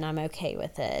mileage, and I'm okay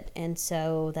with it. And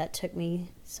so that took me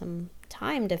some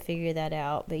time to figure that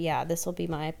out. But yeah, this will be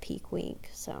my peak week,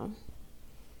 so.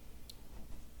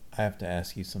 I have to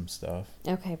ask you some stuff.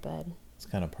 Okay, bud. It's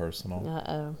kind of personal.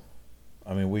 Uh-oh.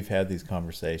 I mean, we've had these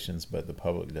conversations, but the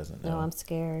public doesn't know. No, I'm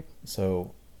scared.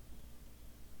 So,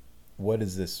 what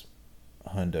does this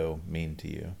hundo mean to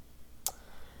you?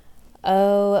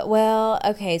 Oh, well,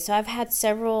 okay, so I've had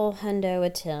several hundo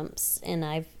attempts, and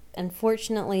I've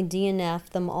unfortunately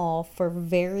DNF'd them all for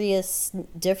various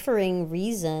differing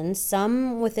reasons,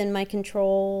 some within my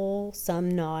control, some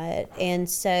not. And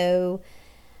so,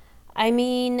 I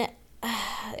mean,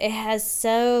 it has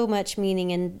so much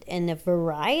meaning in a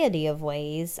variety of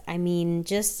ways. I mean,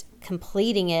 just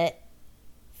completing it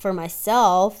for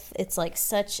myself, it's like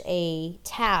such a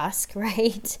task,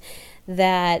 right?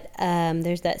 That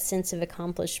there's that sense of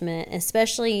accomplishment,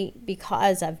 especially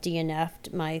because I've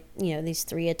DNF'd my, these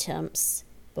 3 attempts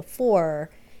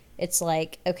before. It's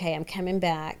like, okay, I'm coming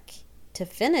back to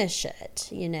finish it,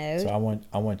 So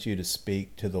I want you to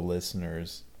speak to the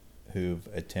listeners who've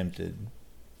attempted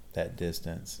that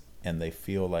distance and they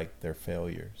feel like they're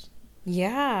failures.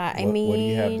 Yeah, What do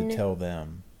you have to tell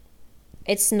them?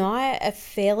 It's not a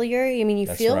failure. I mean, you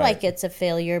That's feel right. like it's a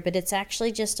failure, but it's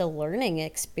actually just a learning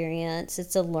experience.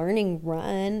 It's a learning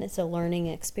run. It's a learning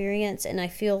experience. And I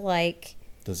feel like,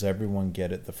 Does everyone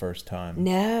get it the first time?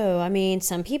 no, I mean,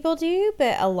 some people do,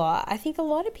 but I think a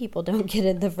lot of people don't get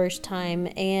it the first time.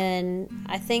 And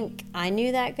I think I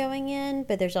knew that going in,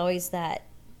 but there's always that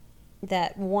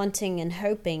wanting and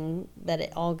hoping that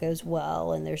it all goes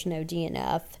well and there's no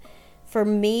DNF. For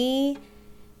me,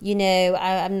 you know,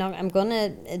 I'm going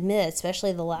to admit,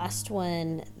 especially the last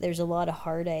one, there's a lot of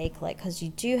heartache, like, because you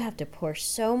do have to pour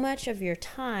so much of your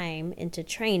time into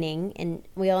training, and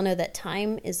we all know that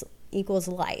time equals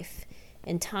life,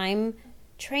 and time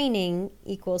training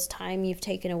equals time you've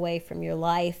taken away from your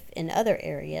life in other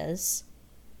areas.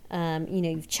 You know,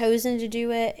 you've chosen to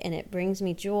do it, and it brings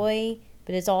me joy,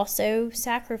 but it's also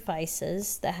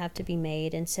sacrifices that have to be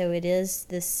made, and so it is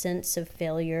this sense of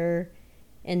failure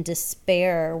and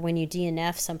despair when you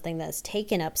DNF something that's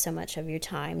taken up so much of your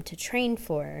time to train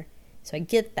for. So I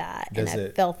get that, and I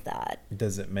felt that.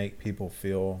 Does it make people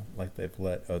feel like they've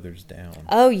let others down?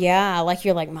 Oh yeah, like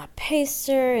you're like my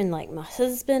pacer, and like my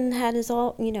husband had his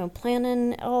all, you know,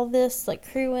 planning all this,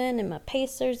 like crewing, and my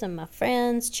pacers and my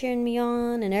friends cheering me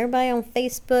on, and everybody on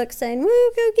Facebook saying,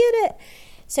 "Woo, go get it!"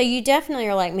 So you definitely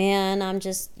are like, man, I'm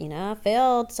just, you know, I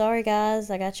failed. Sorry guys,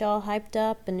 I got y'all hyped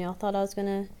up, and y'all thought I was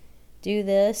gonna do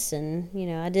this, and you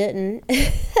know I didn't.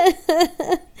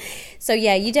 So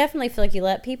yeah, you definitely feel like you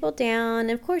let people down,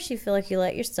 and of course you feel like you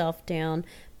let yourself down,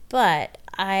 but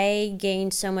I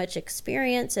gained so much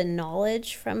experience and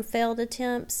knowledge from failed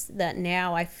attempts that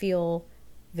now I feel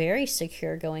very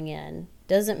secure going in.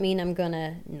 Doesn't mean I'm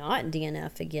gonna not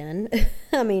DNF again.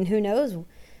 I mean, who knows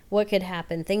what could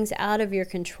happen. Things out of your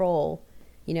control.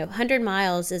 You know, 100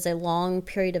 miles is a long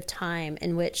period of time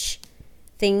in which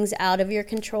things out of your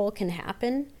control can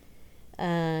happen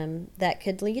that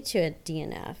could lead to a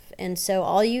DNF. And so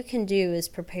all you can do is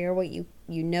prepare what you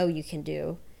know you can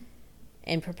do,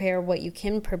 and prepare what you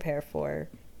can prepare for.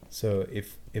 So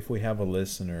if we have a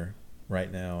listener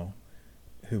right now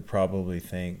who probably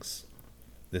thinks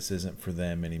this isn't for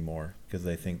them anymore because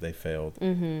they think they failed,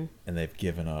 and they've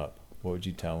given up, what would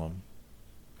you tell them?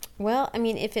 Well, I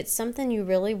mean, if it's something you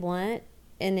really want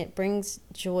and it brings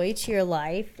joy to your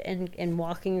life, and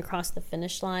walking across the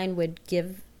finish line would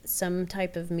give some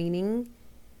type of meaning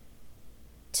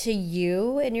to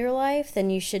you in your life,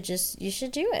 then you should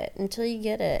do it until you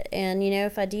get it. And, you know,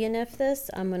 if I DNF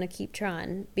this, I'm going to keep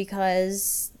trying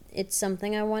because it's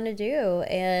something I want to do,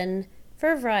 and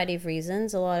for a variety of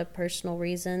reasons, a lot of personal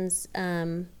reasons.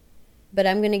 But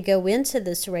I'm going to go into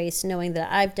this race knowing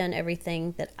that I've done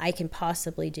everything that I can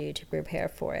possibly do to prepare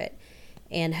for it,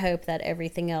 and hope that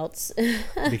everything else...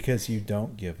 Because you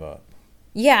don't give up.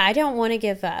 Yeah, I don't want to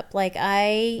give up. Like,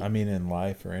 I mean, in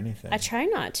life or anything. I try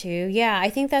not to. Yeah, I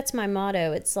think that's my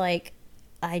motto. It's like,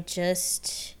 I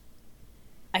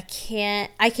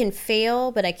can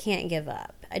fail, but I can't give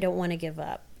up. I don't want to give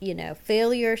up. You know,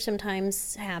 failure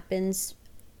sometimes happens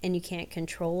and you can't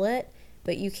control it,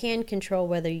 but you can control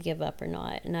whether you give up or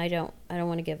not. And I don't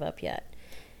want to give up yet.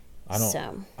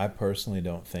 I personally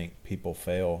don't think people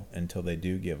fail until they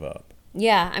do give up.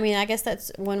 Yeah, I mean, I guess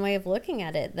that's one way of looking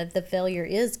at it, that the failure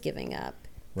is giving up.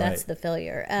 That's right. The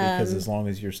failure. Because as long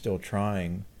as you're still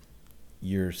trying,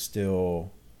 you're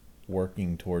still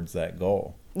working towards that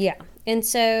goal. Yeah. And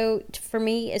so for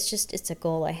me, it's a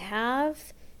goal I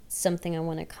have, something I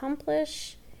want to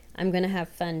accomplish. I'm going to have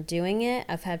fun doing it.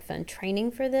 I've had fun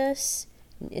training for this.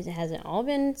 It hasn't all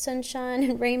been sunshine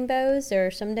and rainbows. There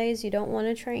are some days you don't want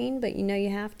to train, but you know you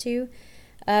have to.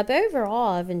 But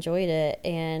overall, I've enjoyed it,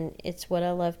 and it's what I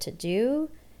love to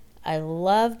do. I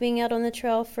love being out on the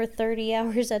trail for 30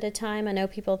 hours at a time. I know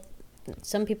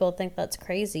some people think that's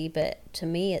crazy, but to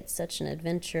me, it's such an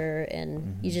adventure,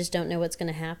 and you just don't know what's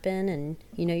going to happen, and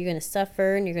you know you're going to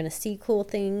suffer, and you're going to see cool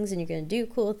things, and you're going to do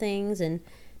cool things, and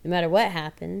no matter what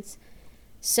happens.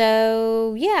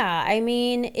 So, yeah, I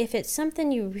mean, if it's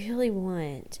something you really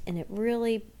want, and it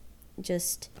really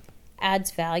just adds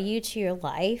value to your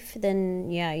life, then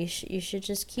yeah, you should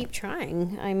just keep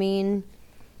trying. I mean,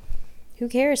 who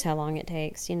cares how long it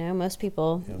takes? You know, most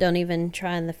people don't even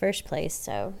try in the first place,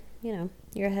 so you know,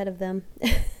 you're ahead of them.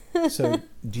 So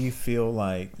do you feel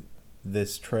like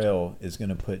this trail is going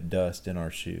to put dust in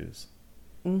our shoes,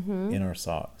 in our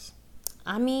socks?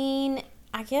 I mean,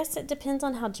 I guess it depends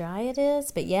on how dry it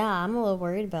is, but yeah, I'm a little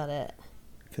worried about it.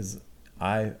 Because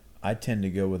I tend to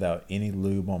go without any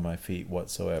lube on my feet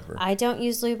whatsoever. I don't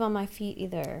use lube on my feet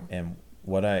either. And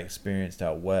what I experienced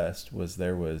out west was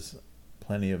there was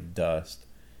plenty of dust,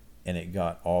 and it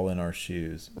got all in our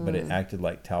shoes, but it acted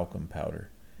like talcum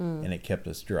powder. and it kept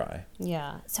us dry.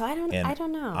 Yeah. So I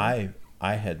don't know.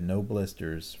 I had no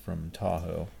blisters from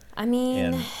Tahoe. I mean,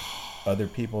 and other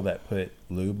people that put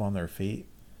lube on their feet,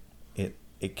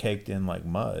 it caked in like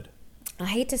mud. I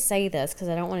hate to say this because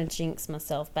I don't want to jinx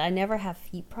myself, but I never have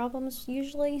feet problems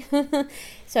usually.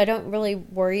 So I don't really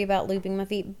worry about lubing my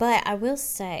feet. But I will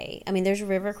say, I mean, there's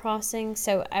river crossing.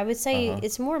 So I would say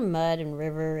it's more mud and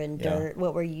river and dirt,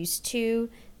 what we're used to,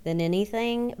 than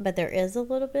anything. But there is a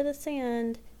little bit of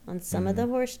sand on some of the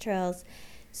horse trails.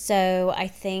 So I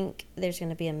think there's going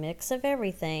to be a mix of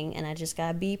everything, and I just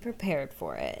got to be prepared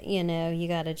for it. You know, you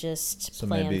got to just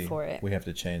plan for it. We have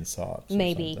to change socks.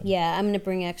 Maybe, yeah. I'm going to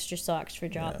bring extra socks for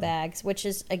drop bags, which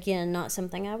is, again, not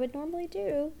something I would normally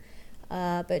do.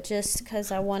 But just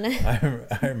because I want to.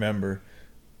 I remember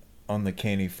on the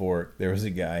Caney Fork, there was a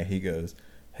guy, he goes,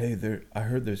 "Hey, I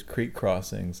heard there's creek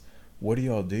crossings. What do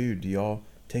y'all do? Do y'all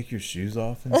take your shoes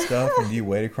off and stuff, and do you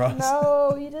wade across?"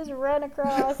 No, you just run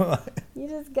across. You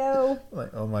just go.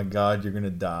 Like, oh my God, you're gonna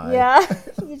die. Yeah,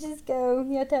 you just go.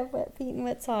 You have to have wet feet and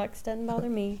wet socks. Doesn't bother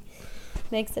me.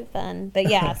 Makes it fun. But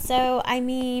yeah, so I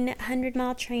mean,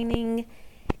 100-mile training.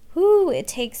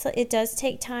 It does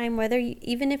take time.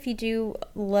 Even if you do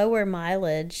lower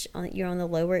mileage, you're on the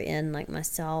lower end like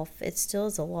myself. It still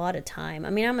is a lot of time. I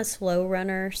mean, I'm a slow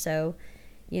runner, so.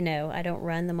 You know, I don't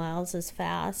run the miles as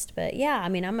fast. But, yeah, I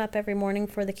mean, I'm up every morning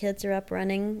before the kids are up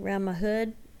running around my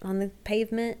hood on the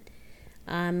pavement.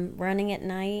 I'm running at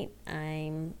night.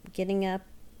 I'm getting up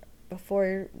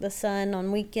before the sun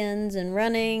on weekends and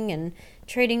running and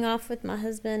trading off with my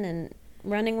husband and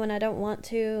running when I don't want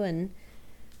to. And,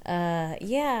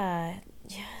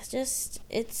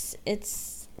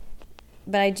 it's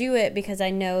but I do it because I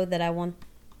know that I want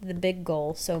the big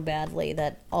goal so badly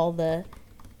that all the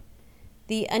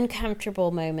uncomfortable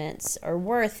moments are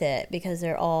worth it because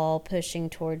they're all pushing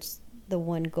towards the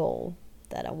one goal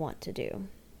that I want to do.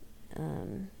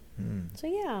 So,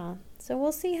 yeah. So,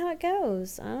 we'll see how it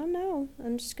goes. I don't know.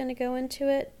 I'm just going to go into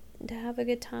it to have a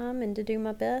good time and to do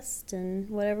my best. And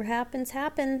whatever happens,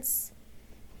 happens.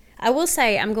 I will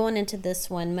say I'm going into this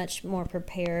one much more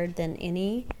prepared than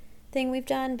anything we've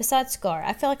done. Besides Scar.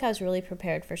 I feel like I was really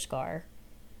prepared for Scar.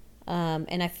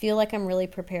 And I feel like I'm really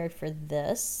prepared for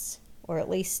this. Or at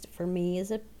least for me,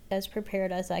 as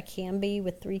prepared as I can be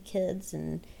with 3 kids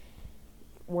and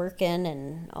working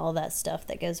and all that stuff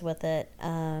that goes with it.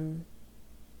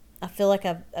 I feel like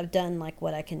I've done like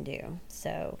what I can do,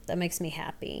 so that makes me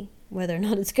happy. Whether or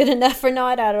not it's good enough or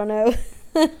not, I don't know,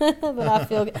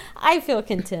 but I feel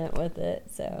content with it.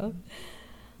 So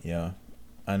yeah,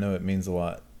 I know it means a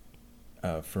lot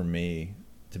for me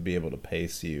to be able to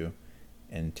pace you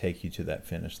and take you to that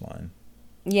finish line.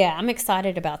 Yeah, I'm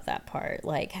excited about that part.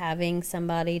 Like having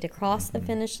somebody to cross the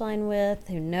finish line with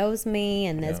who knows me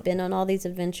and has been on all these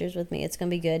adventures with me. It's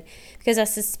going to be good because I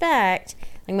suspect,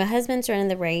 like my husband's running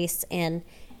the race and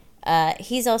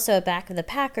he's also a back of the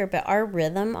packer, but our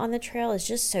rhythm on the trail is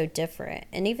just so different.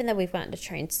 And even though we've gotten to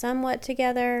train somewhat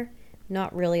together,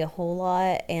 not really a whole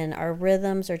lot, and our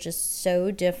rhythms are just so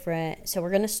different. So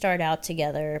we're going to start out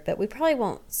together, but we probably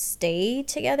won't stay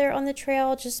together on the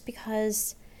trail just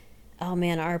because... Oh,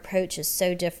 man, our approach is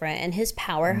so different. And his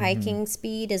power hiking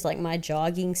speed is like my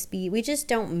jogging speed. We just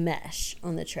don't mesh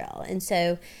on the trail. And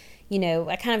so, you know,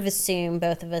 I kind of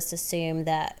both of us assume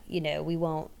that, you know, we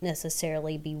won't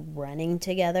necessarily be running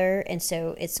together. And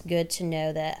so it's good to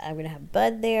know that I'm going to have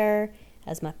Bud there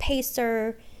as my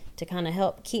pacer to kind of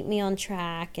help keep me on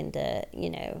track and to, you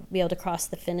know, be able to cross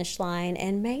the finish line.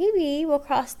 And maybe we'll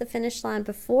cross the finish line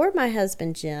before my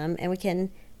husband, Jim, and we can...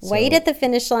 wait at the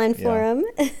finish line for him.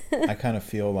 I kind of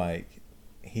feel like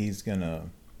he's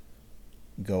gonna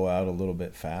go out a little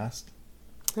bit fast,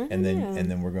 and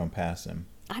then we're gonna pass him.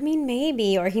 I mean,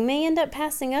 maybe, or he may end up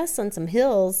passing us on some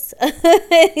hills.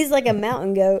 He's like a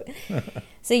mountain goat.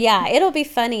 So yeah, it'll be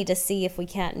funny to see if we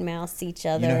cat and mouse each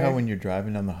other. You know how when you're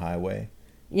driving down the highway,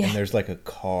 and there's like a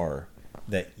car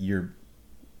that you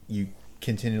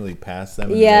continually pass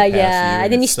them. And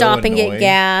and then you stop and get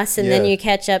gas, and then you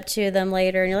catch up to them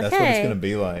later, and you're like, that's what it's gonna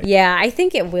be like. Yeah, I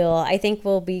think it will. I think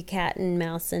we'll be cat and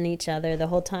mousing each other the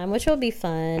whole time, which will be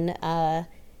fun.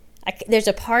 There's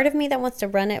a part of me that wants to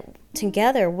run it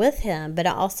together with him, but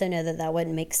I also know that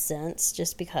wouldn't make sense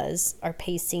just because our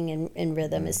pacing and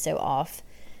rhythm is so off.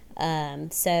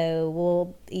 So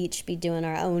we'll each be doing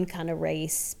our own kind of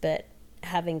race, but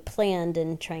having planned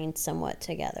and trained somewhat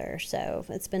together. So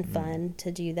it's been fun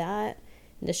to do that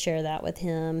and to share that with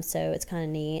him. So it's kind of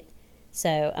neat.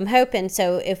 So I'm hoping.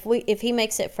 So if he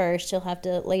makes it first, he'll have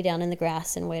to lay down in the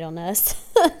grass and wait on us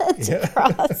to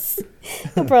cross.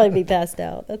 He'll probably be passed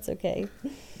out. That's okay.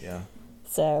 Yeah.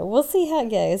 So we'll see how it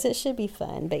goes. It should be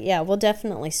fun. But yeah, we'll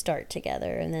definitely start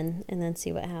together and then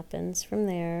see what happens from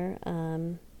there.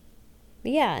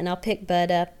 But yeah, and I'll pick Bud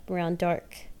up around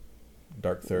dark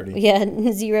 30.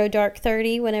 Yeah, 0 dark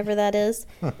 30, whenever that is.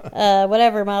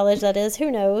 Whatever mileage that is,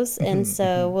 who knows? And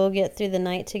so we'll get through the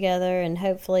night together, and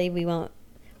hopefully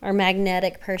our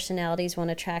magnetic personalities won't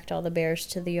attract all the bears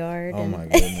to the yard. Oh, my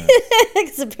goodness.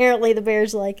 Because apparently the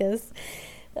bears like us.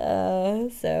 So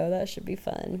that should be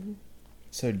fun.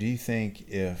 So do you think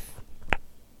if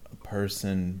a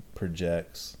person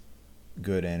projects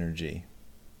good energy,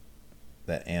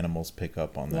 that animals pick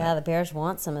up on that? Yeah, the bears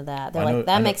want some of that. They're I know- like,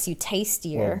 that I know- makes you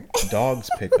tastier. Well, dogs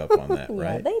pick up on that, Yeah,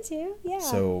 right? they do. Yeah.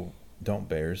 So don't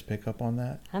bears pick up on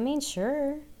that? I mean,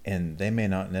 sure. And they may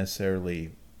not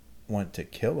necessarily want to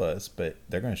kill us, but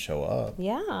they're going to show up.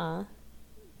 Yeah.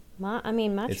 My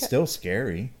It's still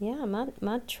scary. Yeah,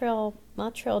 my trail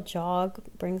jog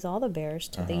brings all the bears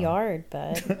to the yard,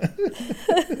 Bud.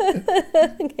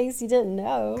 In case you didn't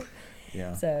know.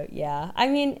 Yeah. So yeah, I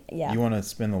mean, yeah. You want to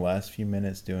spend the last few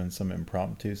minutes doing some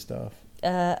impromptu stuff?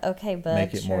 Okay, Bud.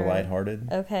 Make it more sure. lighthearted?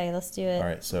 Okay, let's do it. All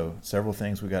right, so several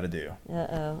things we got to do.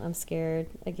 I'm scared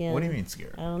again. What do you mean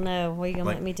scared? I don't know. What are you gonna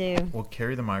let me do? We'll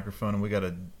carry the microphone and we got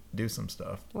to do some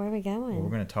stuff. Where are we going?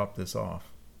 We're going to top this off.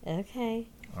 Okay.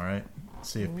 All right?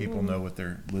 See if people know what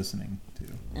they're listening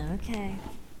to. Okay.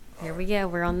 Here we go.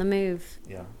 We're on the move.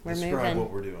 Yeah. We're Describe moving.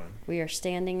 what we're doing. We are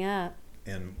standing up,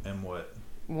 And what?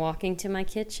 walking to my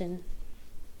kitchen.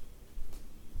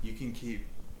 You can keep,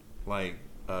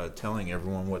 telling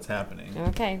everyone what's happening.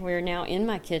 Okay, we're now in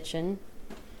my kitchen.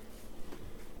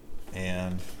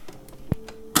 And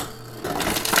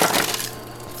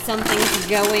Something's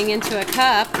going into a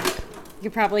cup. You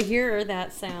can probably hear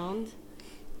that sound.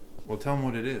 well, tell them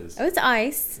what it is. Oh, it's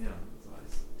ice. Yeah, it's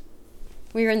ice.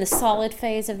 We are in the solid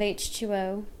phase of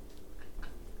H2O.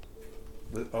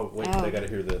 Oh, wait, Oh, they got to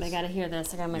hear this. They got to hear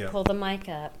this. I'm going to Yeah. pull the mic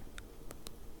up.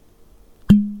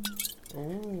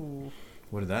 Ooh,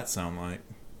 What did that sound like?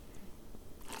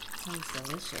 sounds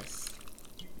delicious.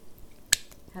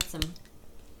 Have some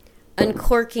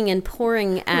uncorking and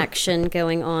pouring action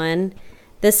going on.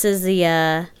 This is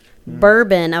the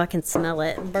bourbon. Oh, I can smell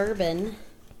it. Bourbon.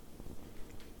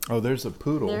 Oh, there's a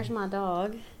poodle. There's my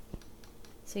dog.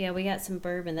 So yeah, we got some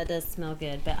bourbon. That does smell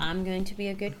good. But I'm going to be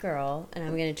a good girl, and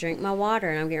I'm going to drink my water,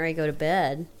 and I'm getting ready to go to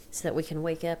bed so that we can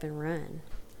wake up and run.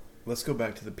 Let's go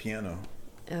back to the piano.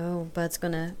 Oh, Bud's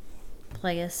going to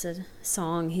play us a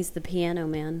song. He's the piano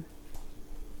man.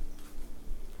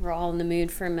 We're all in the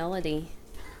mood for a melody.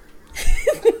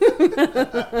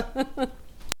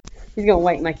 He's going to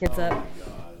wake my kids up. Oh, my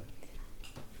God.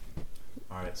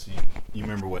 All right, so you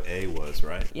remember what A was,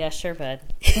 right? Yeah, sure, Bud.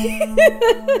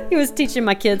 He was teaching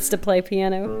my kids to play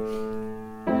piano.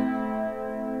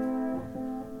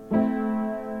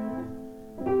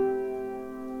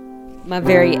 My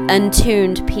very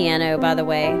untuned piano, by the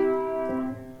way.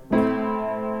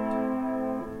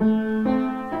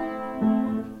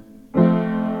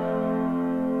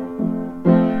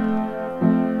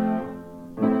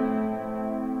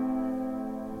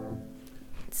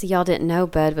 So y'all didn't know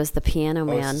Bud was the piano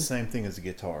Oh, it's man. the same thing as a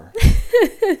guitar.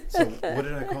 So what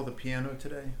did I call the piano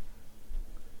today?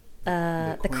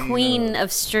 The the queen queen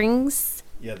of strings.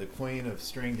 Yeah, the queen of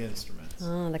stringed instruments.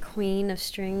 Oh, the queen of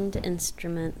stringed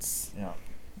instruments. Yeah.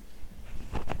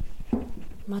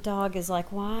 My dog is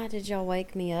like, why did y'all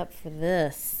wake me up for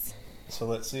this? So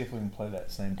let's see if we can play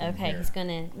that same thing Okay, here. he's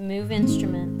gonna move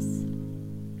instruments.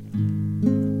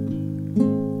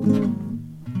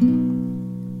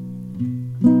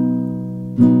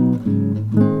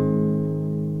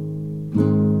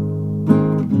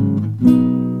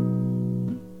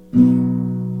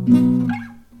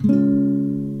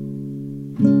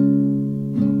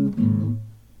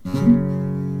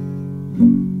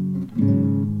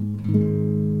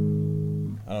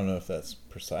 I don't know if that's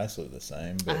precisely the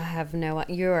same, I but have no.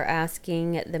 You are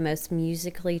asking the most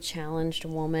musically challenged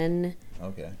woman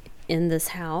okay. in this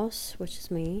house, which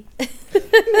is me.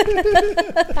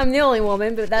 I'm the only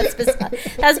woman, but that's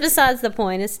besides the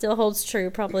point. It still holds true,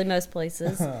 probably most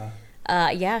places.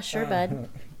 Yeah, sure, Bud.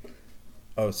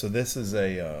 Oh, so this is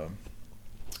a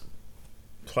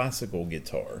classical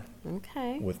guitar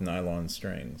Okay. with nylon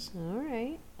strings. All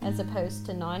right. As opposed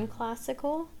to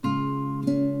non-classical.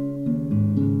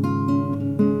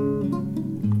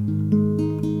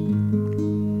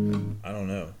 I don't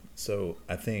know. So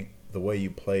I think the way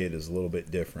you play it is a little bit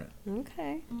different,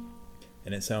 Okay.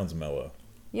 and it sounds mellow.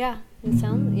 Yeah, it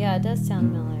does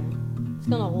sound mellow. It's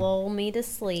gonna lull me to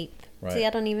sleep. Right. See, I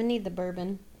don't even need the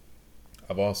bourbon.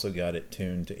 I've also got it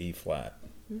tuned to E flat,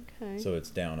 Okay. so it's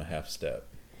down a half step.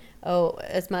 Oh,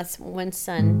 as my one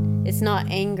son, it's not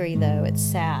angry though; it's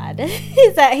sad.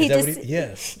 Is that he Is that just? what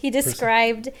yes. He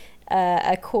described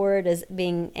a chord as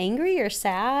being angry or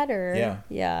sad or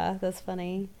yeah. That's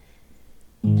funny.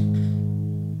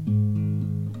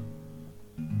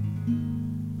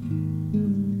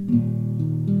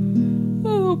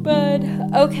 Oh, bud.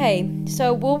 Okay,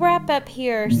 so we'll wrap up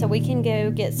here so we can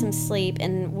go get some sleep,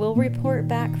 and we'll report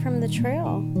back from the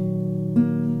trail.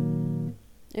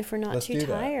 If we're not too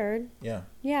tired. Yeah.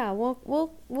 Yeah, we'll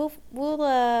what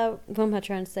am I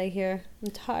trying to say here?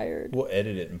 I'm tired. We'll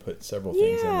edit it and put several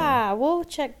things in there. Yeah, we'll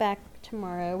check back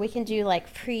tomorrow. We can do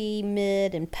like pre,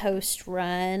 mid, and post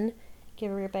run. Give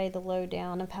everybody the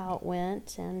lowdown of how it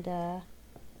went, and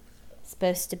it's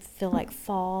supposed to feel like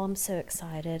fall. I'm so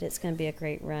excited. It's going to be a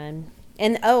great run.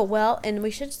 And and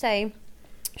we should say,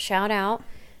 shout out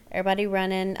everybody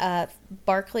running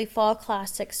Barkley Fall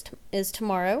Classics is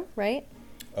tomorrow, right?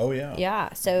 Oh, yeah.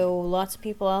 Yeah, so lots of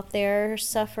people out there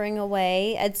suffering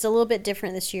away. It's a little bit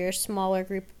different this year. Smaller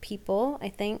group of people, I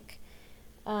think,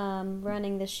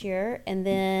 running this year. And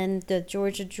then the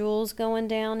Georgia Jewels going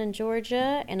down in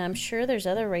Georgia. And I'm sure there's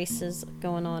other races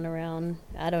going on around.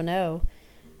 I don't know.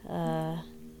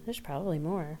 There's probably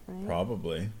more, right?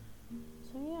 Probably.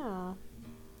 So, yeah.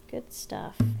 Good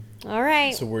stuff. All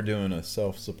right. So we're doing a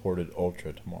self-supported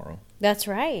ultra tomorrow. That's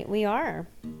right. We are.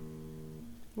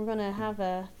 We're going to have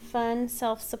a fun,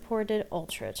 self-supported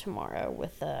ultra tomorrow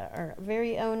with our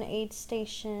very own aid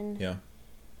station. Yeah.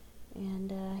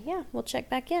 And, we'll check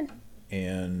back in.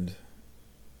 And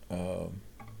what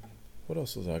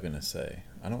else was I going to say?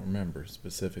 I don't remember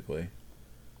specifically.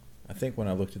 I think when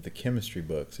I looked at the chemistry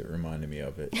books, it reminded me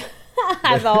of it. I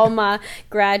have all my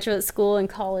graduate school and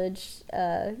college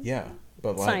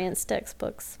science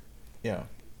textbooks. Yeah.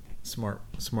 Smart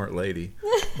lady.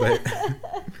 But...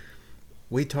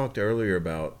 We talked earlier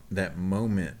about that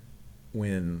moment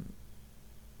when,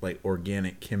 like,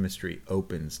 organic chemistry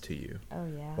opens to you. Oh,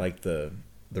 yeah. Like the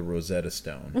Rosetta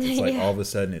Stone. It's like all of a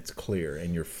sudden it's clear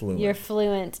and you're fluent. You're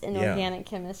fluent in organic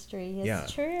chemistry.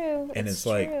 It's true. And it's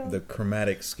like the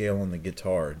chromatic scale on the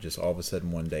guitar just all of a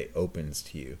sudden one day opens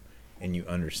to you and you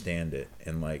understand it.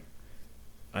 And, like,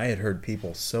 I had heard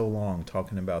people so long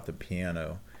talking about the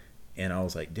piano and I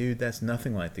was like, dude, that's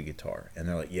nothing like the guitar. And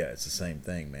they're like, yeah, it's the same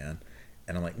thing, man.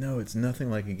 And I'm like, no, it's nothing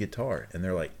like a guitar. And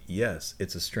they're like, yes,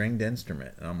 it's a stringed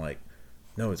instrument. And I'm like,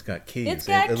 no, it's got keys. It's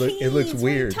got keys. It looks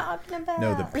weird. What are you talking about?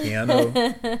 No,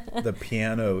 the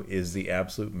piano is the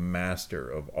absolute master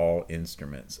of all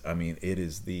instruments. I mean, it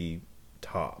is the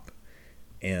top.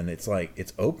 And it's like,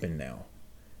 it's open now.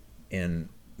 And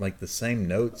like the same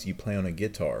notes you play on a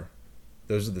guitar,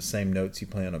 those are the same notes you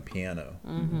play on a piano.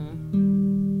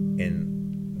 Mm-hmm.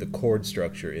 And the chord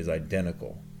structure is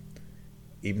identical.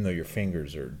 Even though your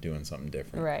fingers are doing something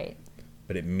different. Right.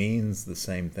 But it means the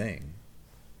same thing.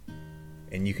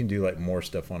 And you can do like more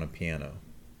stuff on a piano,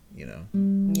 you know?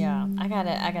 Yeah. I got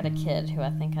a kid who I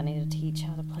think I need to teach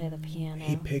how to play the piano.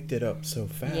 He picked it up so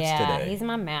fast today. Yeah, he's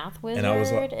my math wizard. And I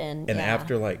was like,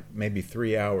 after like maybe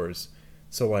 3 hours,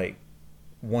 so like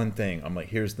one thing, I'm like,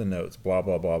 here's the notes, blah,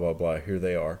 blah, blah, blah, blah, here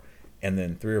they are. And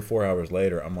then 3 or 4 hours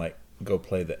later, I'm like, go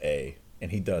play the A. And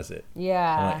he does it.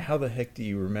 Yeah. I'm like, how the heck do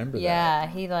you remember that? Yeah,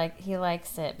 he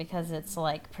likes it because it's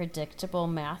like predictable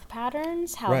math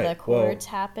patterns, how the chords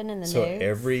happen in the notes. So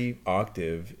every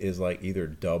octave is like either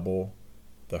double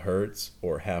the hertz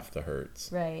or half the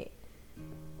hertz. Right.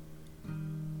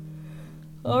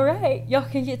 All right, y'all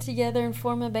can get together and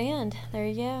form a band. There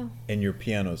you go. And your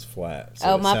piano's flat.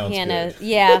 So my piano.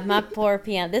 Yeah, my poor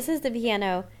piano. This is the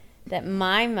piano that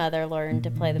my mother learned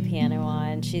to play the piano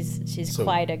on. She's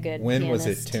quite a good pianist. When was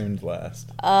it tuned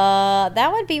last?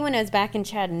 That would be when I was back in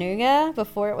Chattanooga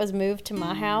before it was moved to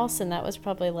my house, and that was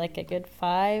probably like a good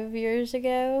 5 years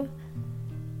ago.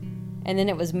 And then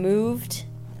it was moved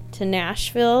to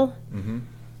Nashville. Mm-hmm.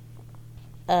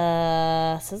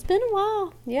 So it's been a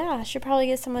while. Yeah, I should probably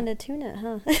get someone to tune it,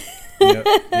 huh?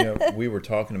 you know, we were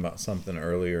talking about something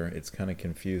earlier. It's kind of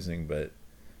confusing, but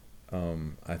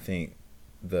I think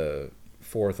the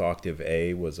fourth octave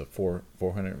A was a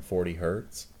 440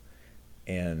 hertz,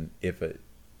 and if it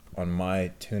on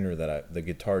my tuner the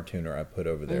guitar tuner I put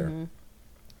over there, mm-hmm.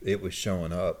 it was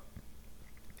showing up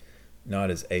not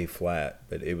as A flat,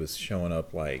 but it was showing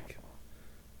up like,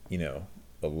 you know,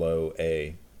 a low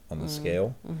A on the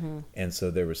scale, mm-hmm. and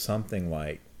so there was something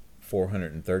like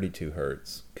 432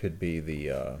 hertz could be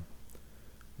the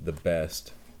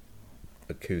best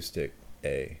acoustic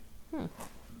A.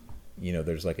 You know,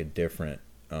 there's like a different,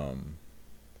 how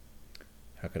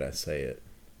could I say it?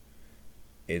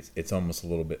 It's almost a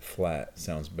little bit flat.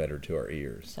 Sounds better to our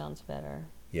ears. Sounds better.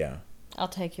 Yeah. I'll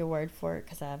take your word for it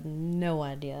because I have no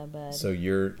idea. But So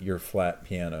your flat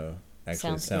piano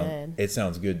actually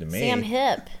sounds good to me. See, I'm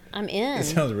hip. I'm in. It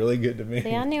sounds really good to me.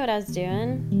 See, I knew what I was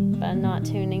doing by not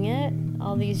tuning it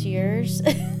all these years.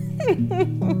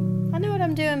 I know what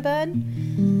I'm doing, bud.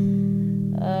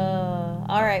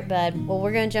 All right, bud. Well,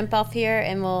 we're going to jump off here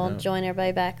and we'll join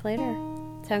everybody back later.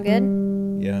 Sound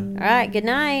good? Yeah. All right. Good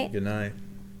night. Good night.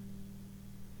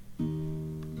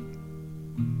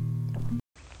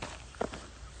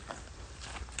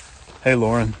 Hey,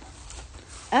 Lauren.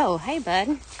 Oh, hey,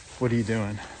 bud. What are you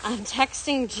doing? I'm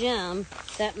texting Jim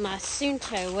that my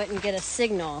Suunto wouldn't get a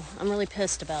signal. I'm really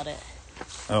pissed about it.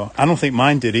 Oh, I don't think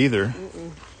mine did either.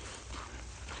 Mm-mm.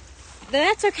 But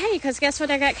that's okay, because guess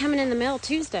what I got coming in the mail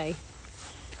Tuesday?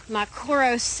 My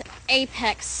Coros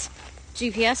Apex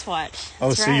GPS watch. Oh,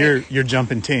 That's so right. you're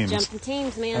jumping teams. Jumping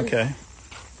teams, man. Okay.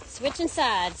 Switching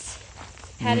sides.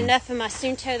 Had enough of my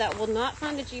Suunto that will not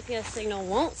find a GPS signal,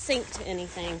 won't sync to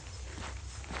anything.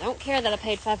 Don't care that I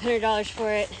paid $500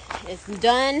 for it. It's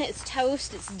done. It's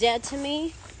toast. It's dead to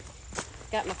me.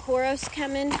 Got my Coros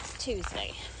coming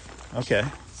Tuesday. Okay.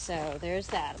 So there's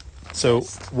that. So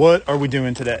what are we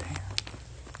doing today?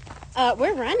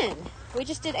 We're running. We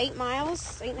just did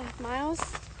 8.5 miles.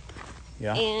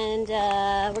 Yeah. And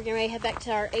we're getting ready to head back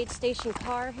to our aid station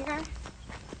car here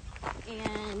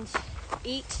and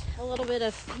eat a little bit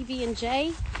of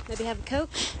PB&J. Maybe have a Coke.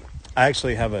 I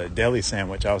actually have a deli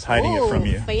sandwich. I was hiding it from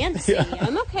you. Fancy. Yeah.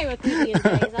 I'm okay with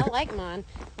PB&Js. I like mine.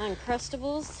 My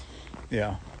Uncrustables.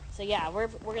 Yeah. So yeah, we're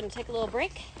going to take a little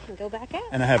break and go back out.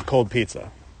 And I have cold pizza.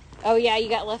 Oh yeah, you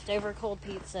got leftover cold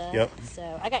pizza. Yep.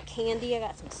 So I got candy. I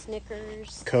got some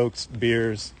Snickers. Cokes,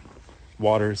 beers,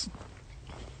 waters.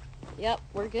 Yep,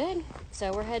 we're good.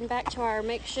 So we're heading back to our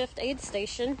makeshift aid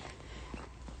station.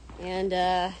 And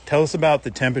Tell us about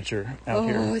the temperature out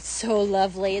here. oh, it's so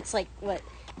lovely. It's like what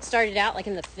started out like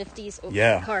in the 50s. Oh,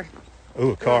 Yeah. Car. Ooh, a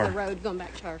We're on car. the road going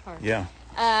back to our car. Yeah.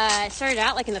 It started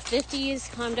out like in the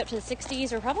 50s, climbed up to the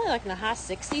 60s. We're probably like in the high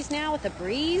 60s now with the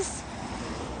breeze.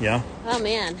 Yeah. Oh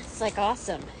man, it's like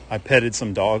awesome. I petted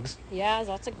some dogs. Yeah, there's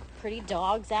lots of pretty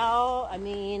dogs out. I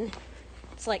mean,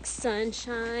 it's like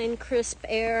sunshine, crisp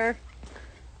air.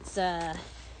 It's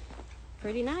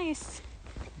pretty nice.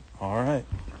 All right.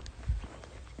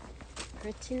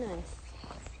 Pretty nice.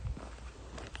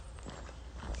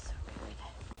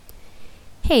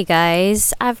 Hey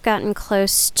guys, I've gotten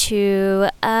close to,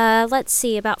 let's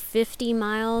see, about 50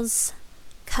 miles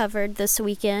covered this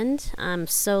weekend. I'm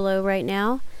solo right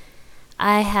now.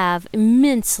 I have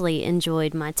immensely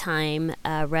enjoyed my time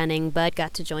running. Bud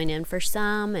got to join in for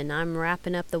some, and I'm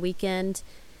wrapping up the weekend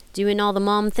doing all the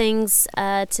mom things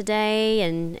today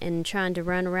and trying to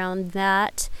run around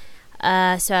that.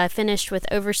 So I finished with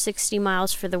over 60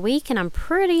 miles for the week, and I'm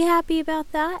pretty happy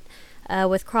about that.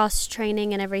 With cross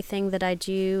training and everything that I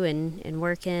do and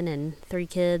working and 3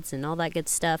 kids and all that good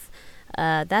stuff.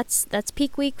 That's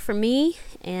peak week for me,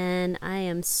 and I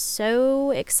am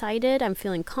so excited. I'm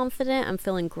feeling confident. I'm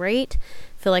feeling great.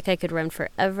 Feel like I could run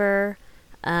forever.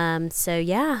 So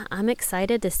yeah, I'm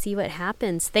excited to see what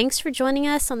happens. Thanks for joining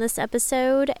us on this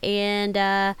episode,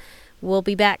 and we'll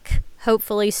be back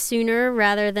hopefully sooner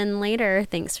rather than later.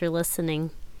 Thanks for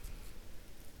listening.